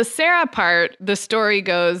 Well, the Sarah part, the story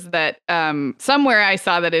goes that somewhere I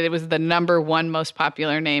saw that it was the number one most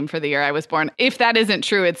popular name for the year I was born. If that isn't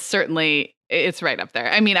true, it's right up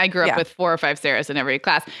there. I mean, I grew up with 4 or 5 Sarahs in every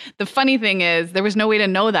class. The funny thing is there was no way to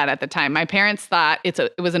know that at the time. My parents thought it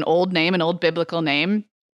was an old name, an old biblical name.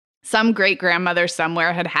 Some great grandmother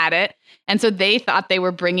somewhere had it. And so they thought they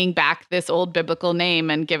were bringing back this old biblical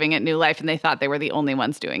name and giving it new life. And they thought they were the only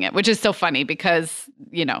ones doing it, which is so funny because,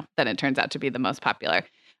 then it turns out to be the most popular.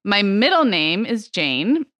 My middle name is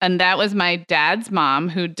Jane. And that was my dad's mom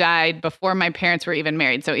who died before my parents were even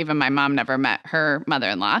married. So even my mom never met her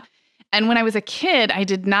mother-in-law. And when I was a kid, I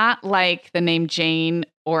did not like the name Jane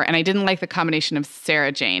and I didn't like the combination of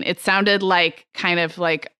Sarah Jane. It sounded like kind of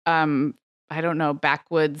like, I don't know,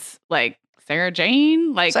 backwoods, like Sarah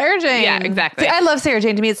Jane? Like Sarah Jane. Yeah, exactly. See, I love Sarah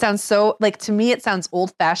Jane. To me, it sounds it sounds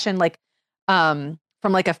old fashioned, like from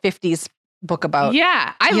like a 50s book about.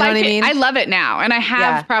 Yeah, I like it. I mean? I love it now. And I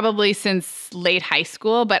have probably since late high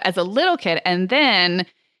school, but as a little kid. And then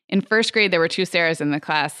in first grade, there were 2 Sarahs in the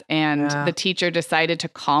class. And the teacher decided to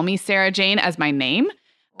call me Sarah Jane as my name.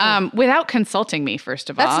 Without consulting me, first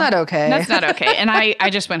of all. That's not okay. That's not okay. And I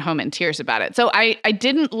just went home in tears about it. So I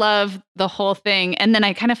didn't love the whole thing. And then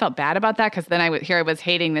I kind of felt bad about that because then I was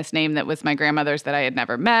hating this name that was my grandmother's that I had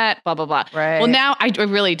never met, blah, blah, blah. Right. Well, now I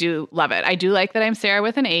really do love it. I do like that I'm Sarah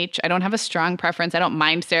with an H. I don't have a strong preference. I don't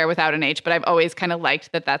mind Sarah without an H, but I've always kind of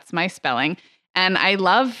liked that that's my spelling. And I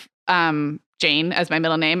love Jane as my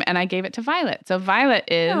middle name, and I gave it to Violet. So Violet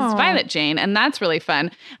is Violet Jane, and that's really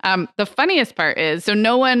fun. The funniest part is,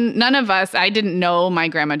 none of us, I didn't know my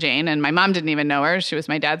grandma Jane, and my mom didn't even know her. She was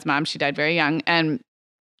my dad's mom. She died very young. And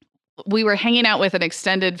we were hanging out with an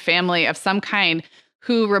extended family of some kind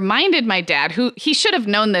who reminded my dad, who he should have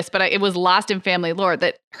known this, but it was lost in family lore,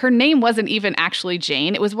 that her name wasn't even actually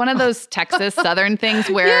Jane. It was one of those Texas Southern things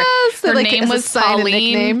where her name was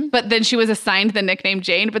Pauline, but then she was assigned the nickname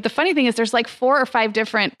Jane. But the funny thing is there's like 4 or 5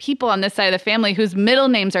 different people on this side of the family whose middle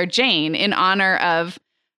names are Jane in honor of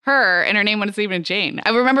her, and her name wasn't even Jane. I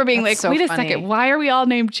remember being wait a second, why are we all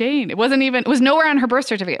named Jane? It was nowhere on her birth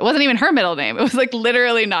certificate. It wasn't even her middle name. It was like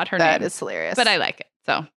literally not her name. That is hilarious. But I like it.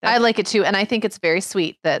 So I like it too. And I think it's very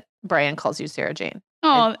sweet that Brian calls you Sarah Jane.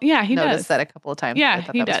 Oh, yeah, he does. Noticed that a couple of times. Yeah,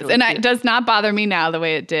 he does. Really and it does not bother me now the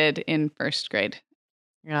way it did in first grade.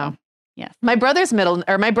 Yeah. So, yes. My brother's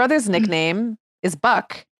nickname is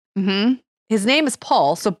Buck. Mm-hmm. His name is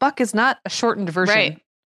Paul. So Buck is not a shortened version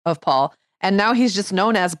of Paul. And now he's just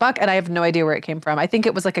known as Buck. And I have no idea where it came from. I think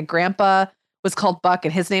it was like a grandpa was called Buck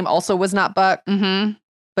and his name also was not Buck. Mm-hmm.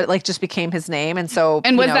 But like just became his name. And so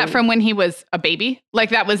was that from when he was a baby?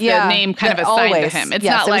 Like that was the name kind of assigned to him. It's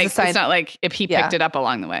not like if he picked it up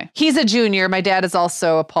along the way. He's a junior. My dad is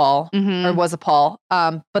also a Paul or was a Paul.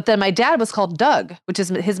 But then my dad was called Doug, which is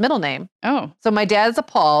his middle name. Oh. So my dad is a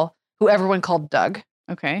Paul who everyone called Doug.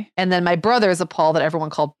 Okay. And then my brother is a Paul that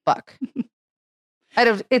everyone called Buck.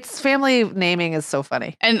 It's family naming is so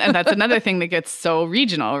funny. And that's another thing that gets so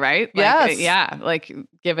regional, right? Like, yes. Like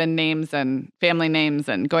given names and family names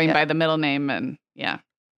and going by the middle name and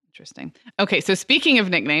interesting. Okay, so speaking of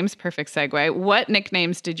nicknames, perfect segue. What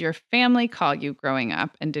nicknames did your family call you growing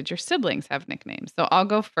up and did your siblings have nicknames? So I'll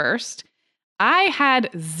go first. I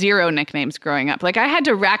had 0 nicknames growing up. Like I had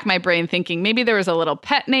to rack my brain thinking maybe there was a little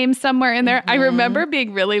pet name somewhere in there. Mm-hmm. I remember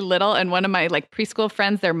being really little and one of my like preschool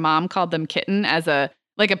friends, their mom called them Kitten as a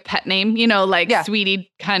pet name,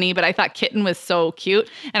 Sweetie, Honey, but I thought Kitten was so cute.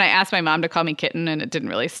 And I asked my mom to call me Kitten and it didn't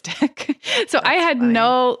really stick. So I had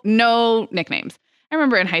no nicknames. I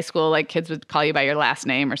remember in high school, like kids would call you by your last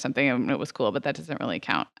name or something and it was cool, but that doesn't really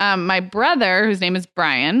count. My brother, whose name is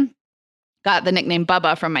Brian, got the nickname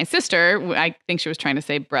Bubba from my sister. I think she was trying to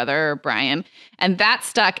say brother or Brian. And that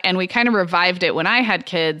stuck. And we kind of revived it when I had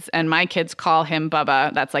kids and my kids call him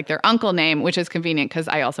Bubba. That's like their uncle name, which is convenient because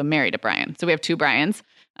I also married a Brian. So we have 2 Brians,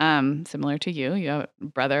 similar to you. You have a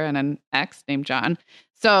brother and an ex named John.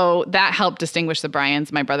 So that helped distinguish the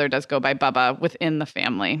Bryans. My brother does go by Bubba within the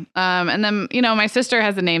family. And then, my sister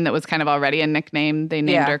has a name that was kind of already a nickname. They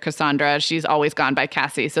named her Cassandra. She's always gone by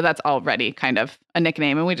Cassie. So that's already kind of a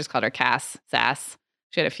nickname. And we just called her Cass, Sass.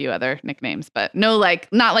 She had a few other nicknames, but not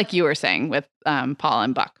like you were saying with Paul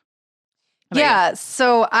and Buck. Yeah.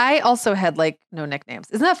 So I also had no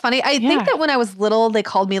nicknames. Isn't that funny? I think that when I was little, they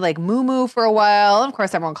called me Moo Moo for a while. Of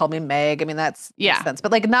course, everyone called me Meg. I mean, that's makes sense,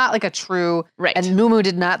 but not like a true, right. And Moo Moo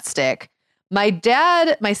did not stick.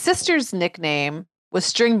 My sister's nickname was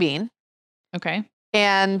String Bean. Okay.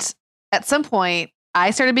 And at some point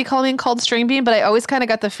I started becoming called String Bean, but I always kind of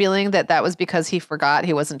got the feeling that was because he forgot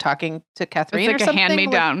he wasn't talking to Catherine It's like or something. A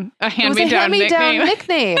hand-me-down hand-me-down nickname.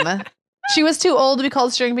 nickname. She was too old to be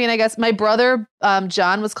called String Bean, I guess. My brother,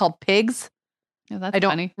 John, was called Pigs. Yeah, that's I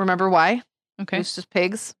don't funny. remember why. Okay. It was just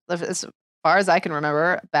Pigs, as far as I can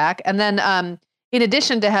remember back. And then in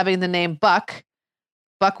addition to having the name Buck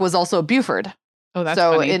was also Buford. Oh, that's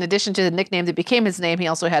so funny. In addition to the nickname that became his name, he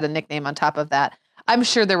also had a nickname on top of that. I'm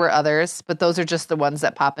sure there were others, but those are just the ones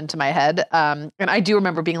that pop into my head. And I do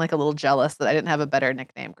remember being like a little jealous that I didn't have a better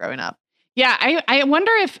nickname growing up. Yeah, I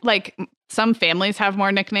wonder if like some families have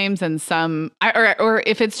more nicknames and some, or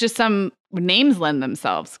if it's just some names lend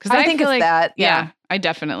themselves. Because I think feel it's like, that. Yeah, I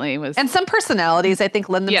definitely was. And some personalities, I think,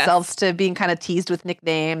 lend themselves to being kind of teased with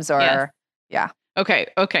nicknames or, yeah.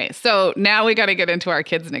 Okay. So now we got to get into our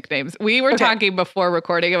kids' nicknames. We were talking before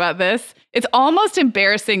recording about this. It's almost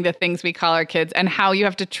embarrassing the things we call our kids and how you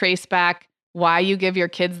have to trace back why you give your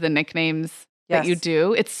kids the nicknames that you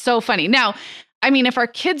do. It's so funny. Now, I mean, if our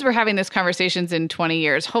kids were having these conversations in 20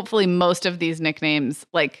 years, hopefully most of these nicknames,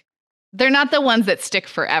 like, they're not the ones that stick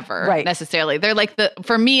forever necessarily. They're like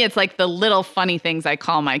for me, it's like the little funny things I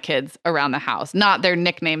call my kids around the house, not their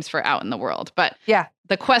nicknames for out in the world. But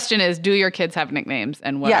the question is, do your kids have nicknames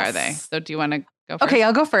and what are they? So do you want to go first? Okay,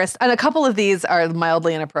 I'll go first. And a couple of these are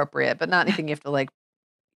mildly inappropriate, but not anything you have to like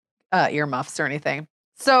earmuffs or anything.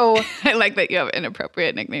 So I like that you have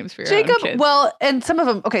inappropriate nicknames for your Jacob, own kids. Well, and some of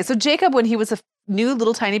them, okay, so Jacob, when he was a new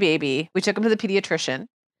little tiny baby, we took him to the pediatrician,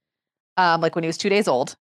 like when he was 2 days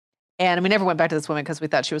old. And we never went back to this woman because we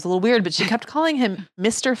thought she was a little weird, but she kept calling him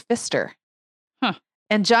Mr. Fister. Huh.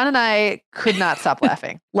 And John and I could not stop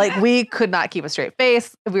laughing. Like we could not keep a straight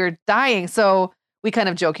face. We were dying. So we kind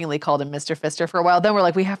of jokingly called him Mr. Fister for a while. Then we're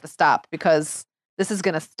like, we have to stop because this is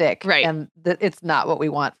going to stick. Right. And it's not what we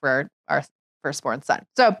want for our firstborn son.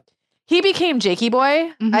 So he became Jakey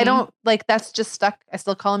boy. Mm-hmm. I don't like, that's just stuck. I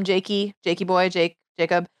still call him Jakey boy,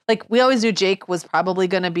 Jacob. Like we always knew Jake was probably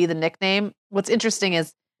going to be the nickname. What's interesting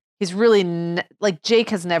is he's really like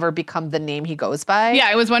Jake has never become the name he goes by. Yeah,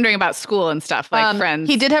 I was wondering about school and stuff, like friends.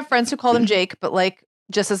 He did have friends who called him Jake, but like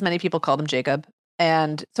just as many people called him Jacob.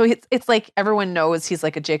 And so it's like everyone knows he's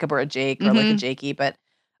like a Jacob or a Jake or like a Jakey. But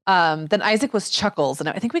then Isaac was Chuckles. And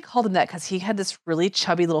I think we called him that because he had this really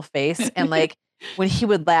chubby little face. And like when he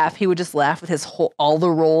would laugh, he would just laugh with all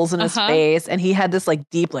the rolls in his face. And he had this like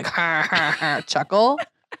deep like ha ha ha chuckle.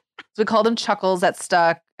 So we called him Chuckles. That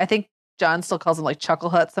stuck. I think John still calls him like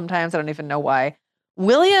Chuckle Hut sometimes. I don't even know why.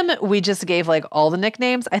 William, we just gave like all the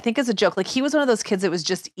nicknames, I think as a joke. Like he was one of those kids that was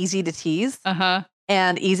just easy to tease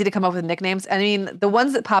and easy to come up with nicknames. I mean, the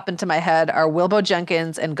ones that pop into my head are Wilbo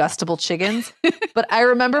Jenkins and Gustable Chiggins. But I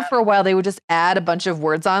remember for a while they would just add a bunch of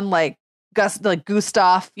words on like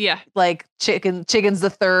Gustav, like Chiggins the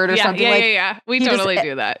Third or something. Yeah. We totally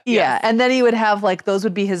do that. Yeah. And then he would have like, those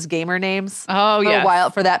would be his gamer names. Oh, yeah. For a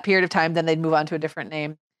while, for that period of time, then they'd move on to a different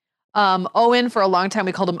name. Owen, for a long time,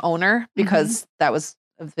 we called him Owner because that was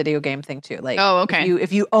a video game thing too. Like,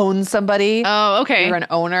 if you own somebody, you're an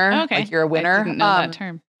owner. Like you're a winner. I didn't know that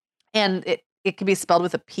term. And it can be spelled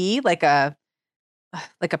with a P, like a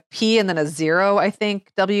P and then a 0, I think,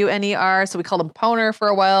 WNER. So we called him Poner for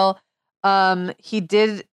a while. He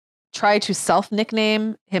did try to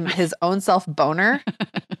self-nickname his own self Boner.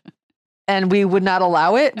 And we would not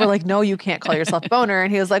allow it. We're like, no, you can't call yourself Boner.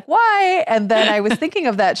 And he was like, why? And then I was thinking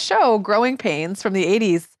of that show, Growing Pains from the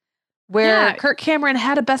 80s, where Kirk Cameron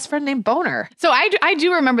had a best friend named Boner. So I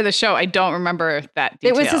do remember the show. I don't remember that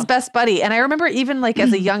detail. It was his best buddy. And I remember even like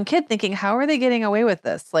as a young kid thinking, how are they getting away with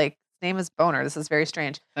this? Like, his name is Boner. This is very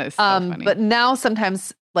strange. That is so funny. But now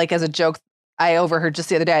sometimes, like as a joke, I overheard just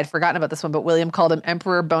the other day, I'd forgotten about this one, but William called him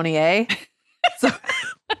Emperor Bonier. So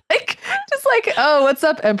like, oh, what's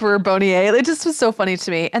up, Emperor Bonier? It just was so funny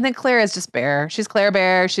to me. And then Claire is just Bear. She's Claire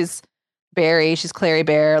Bear. She's Barry. She's Clary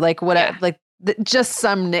Bear. Like whatever. Like just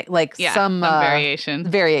some some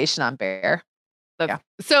variation on Bear.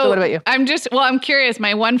 So what about you? I'm curious.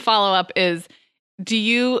 My one follow up is, do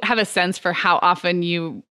you have a sense for how often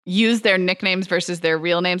you use their nicknames versus their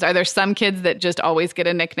real names? Are there some kids that just always get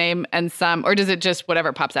a nickname and some, or does it just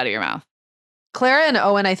whatever pops out of your mouth? Clara and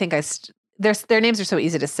Owen, I think their names are so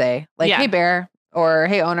easy to say. Like, hey, Bear, or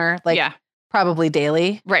hey, Owner. Like, probably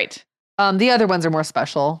daily. Right. The other ones are more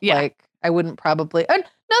special. Yeah. Like, I wouldn't probably.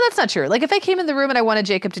 No, that's not true. Like, if I came in the room and I wanted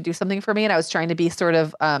Jacob to do something for me and I was trying to be sort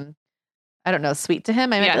of, I don't know, sweet to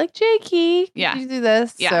him, I might be like, Jakey, can you do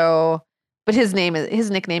this? Yeah. So, but his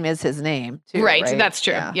nickname is his name, too. Right. That's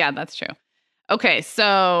true. Yeah, that's true. Okay,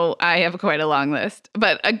 so I have quite a long list.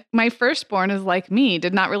 But my firstborn is like me,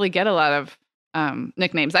 did not really get a lot of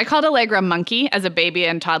nicknames. I called Allegra Monkey as a baby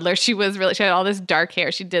and toddler. She had all this dark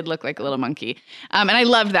hair. She did look like a little monkey. And I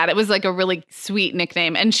loved that. It was like a really sweet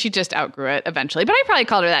nickname, and she just outgrew it eventually. But I probably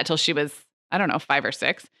called her that till she was, I don't know, 5 or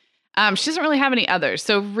 6. She doesn't really have any others.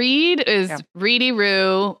 So Reed is Reedy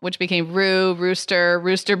Roo, which became Roo, Rooster,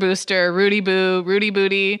 Rooster Booster, Rudy Boo, Rudy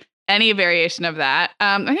Booty, any variation of that.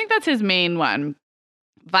 I think that's his main one.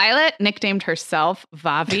 Violet nicknamed herself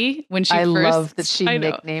Vavi when she I first... love that she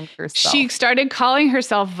nicknamed herself. She started calling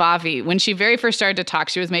herself Vavi when she very first started to talk.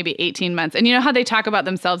 She was maybe 18 months. And you know how they talk about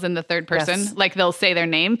themselves in the third person? Yes. Like they'll say their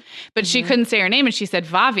name, but she couldn't say her name and she said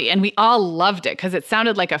Vavi. And we all loved it because it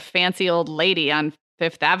sounded like a fancy old lady on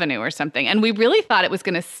Fifth Avenue or something. And we really thought it was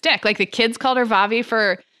going to stick. Like the kids called her Vavi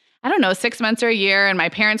for, I don't know, 6 months or a year. And my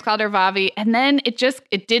parents called her Vavi. And then it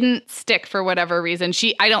didn't stick for whatever reason.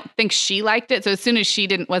 I don't think she liked it. So as soon as she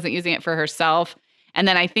wasn't using it for herself. And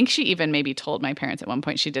then I think she even maybe told my parents at one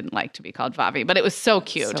point she didn't like to be called Vavi, but it was so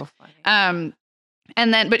cute. So funny.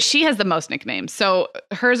 But she has the most nicknames. So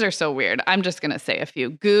hers are so weird. I'm just going to say a few.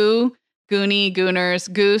 Goo, Goonie,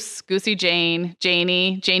 Gooners, Goose, Goosey Jane,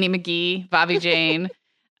 Janie, Janie McGee, Vavi Jane.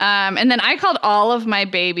 And then I called all of my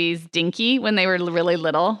babies Dinky when they were really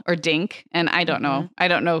little, or Dink. And I don't know. I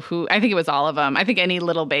don't know who. I think it was all of them. I think any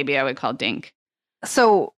little baby I would call Dink.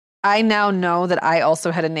 So I now know that I also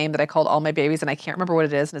had a name that I called all my babies, and I can't remember what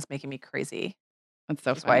it is, and it's making me crazy. That's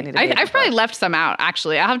so funny. I've probably left some out,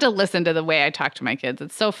 actually. I'll have to listen to the way I talk to my kids.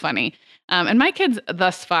 It's so funny. And my kids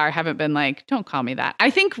thus far haven't been like, don't call me that. I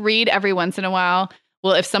think Reed every once in a while.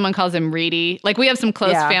 Well, if someone calls him Reedy, like we have some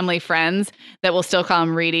close family friends that will still call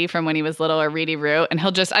him Reedy from when he was little, or Reedy Roo. And I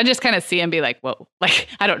just kind of see him be like, whoa, like,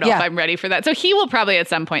 I don't know if I'm ready for that. So he will probably at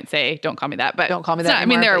some point say, don't call me that, but don't call me that. I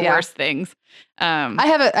mean, there are worse things.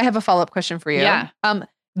 I have a follow-up question for you. Yeah.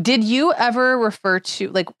 Did you ever refer to,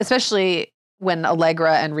 like, especially when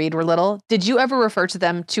Allegra and Reed were little, did you ever refer to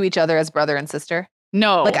them to each other as brother and sister?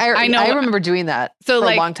 No, like I know. I remember doing that for a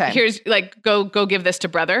long time. Here's like, go give this to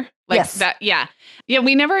brother. Like yes. that. Yeah. Yeah.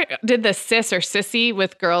 We never did the sis or sissy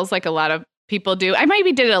with girls like a lot of people do. I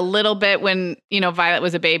maybe did it a little bit when, Violet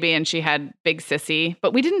was a baby and she had big sissy,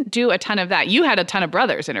 but we didn't do a ton of that. You had a ton of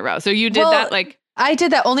brothers in a row. So you did that like. I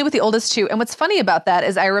did that only with the oldest two. And what's funny about that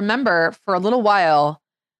is I remember for a little while,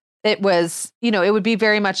 it was, it would be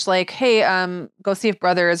very much like, hey, go see if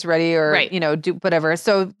brother is ready or, do whatever.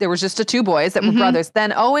 So there was just the 2 boys that were brothers.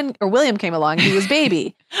 Then Owen or William came along. He was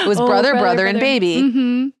baby. It was brother, and baby.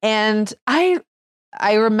 Mm-hmm. And I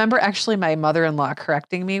remember actually my mother-in-law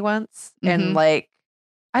correcting me once. And like,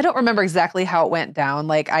 I don't remember exactly how it went down.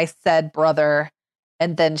 Like I said brother,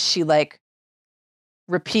 and then she like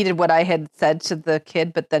repeated what I had said to the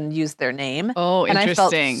kid, but then used their name. Oh, and interesting.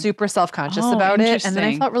 I felt super self-conscious about it. And then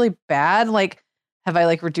I felt really bad. Like, have I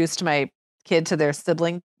like reduced my kid to their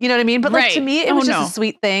sibling? You know what I mean? But like to me, it was just a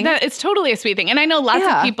sweet thing. It's totally a sweet thing. And I know lots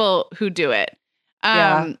of people who do it.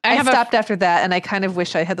 I stopped after that, and I kind of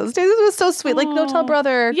wish I had those days. It was so sweet. Like, no, tell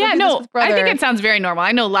brother. Yeah, no, I think it sounds very normal.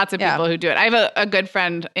 I know lots of people who do it. I have a good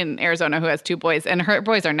friend in Arizona who has 2 boys, and her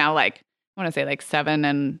boys are now like, I want to say like 7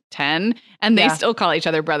 and 10, and they still call each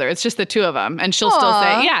other brother. It's just the 2 of them. And she'll still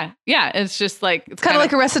say, yeah. It's just like, it's kind of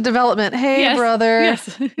like Arrested Development. Hey, brother.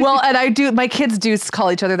 Yes. Well, and my kids do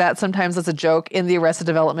call each other that sometimes as a joke in the Arrested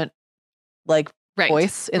Development, like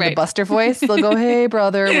voice, in the Buster voice. They'll go, hey,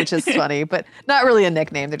 brother, which is funny, but not really a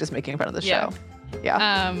nickname. They're just making fun of the show.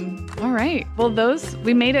 Yeah. All right. Well,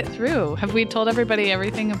 we made it through. Have we told everybody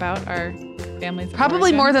everything about our families?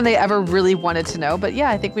 Probably more than they ever really wanted to know, but yeah,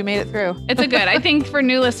 I think we made it through. It's I think for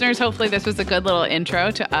new listeners, hopefully this was a good little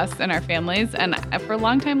intro to us and our families. And for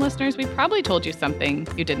longtime listeners, we probably told you something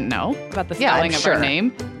you didn't know about the spelling of our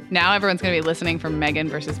name. Now everyone's going to be listening for Meagan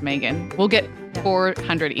versus Meagan. We'll get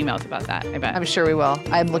 400 emails about that, I bet. I'm sure we will.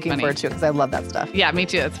 I'm looking forward to it because I love that stuff. Yeah, me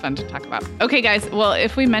too. It's fun to talk about. Okay, guys. Well,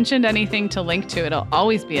 if we mentioned anything to link to, it'll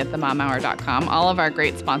always be at themomhour.com. All of our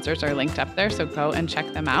great sponsors are linked up there, so go and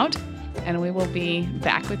check them out. And we will be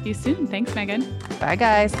back with you soon. Thanks, Meagan. Bye,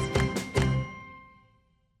 guys.